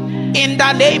now in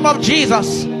the name of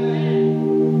Jesus.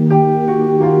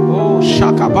 Oh,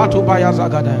 Shakabatu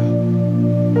Bayazagada.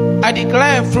 I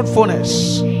declare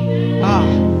fruitfulness.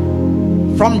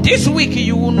 From this week,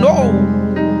 you will know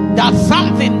that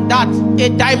something, that a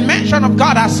dimension of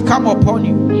God has come upon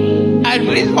you. I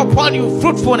release upon you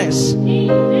fruitfulness.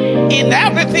 In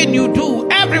everything you do,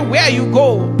 everywhere you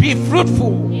go, be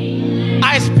fruitful.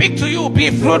 I speak to you, be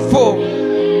fruitful.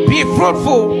 Be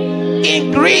fruitful.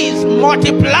 Increase,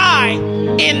 multiply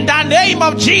in the name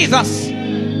of Jesus.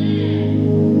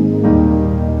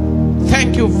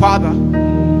 Thank you, Father.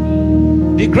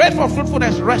 The grace for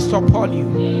fruitfulness rests upon you.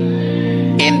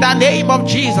 In the name of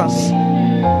Jesus.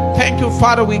 Thank you,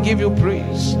 Father. We give you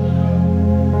praise.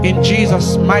 In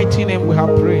Jesus' mighty name we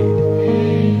have prayed.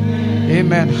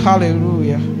 Amen.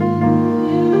 Hallelujah.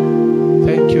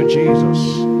 Thank you, Jesus.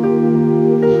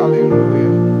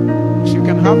 Hallelujah. So you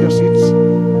can have your seats.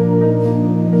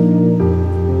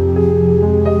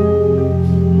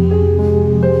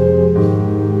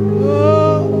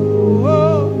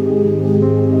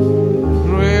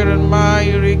 Great and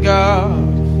mighty God.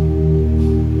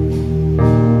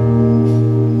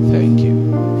 Thank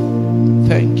you.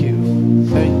 Thank you.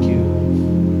 Thank you.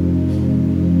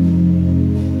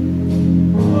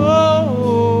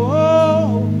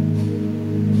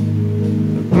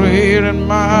 Great and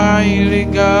mighty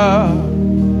God,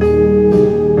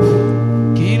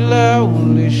 Kila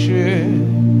ulishe,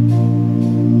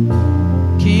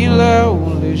 Kila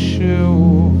ulishe.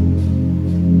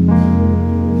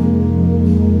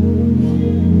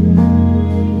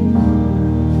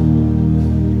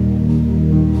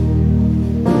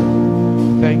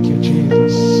 Thank you,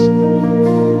 Jesus.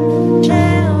 Great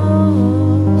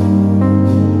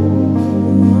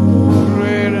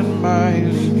and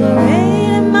mighty God.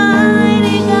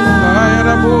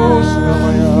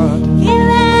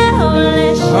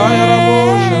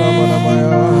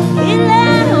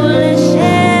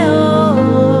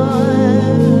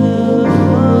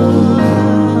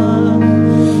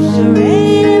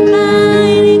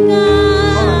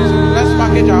 Let's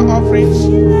package our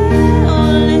offerings.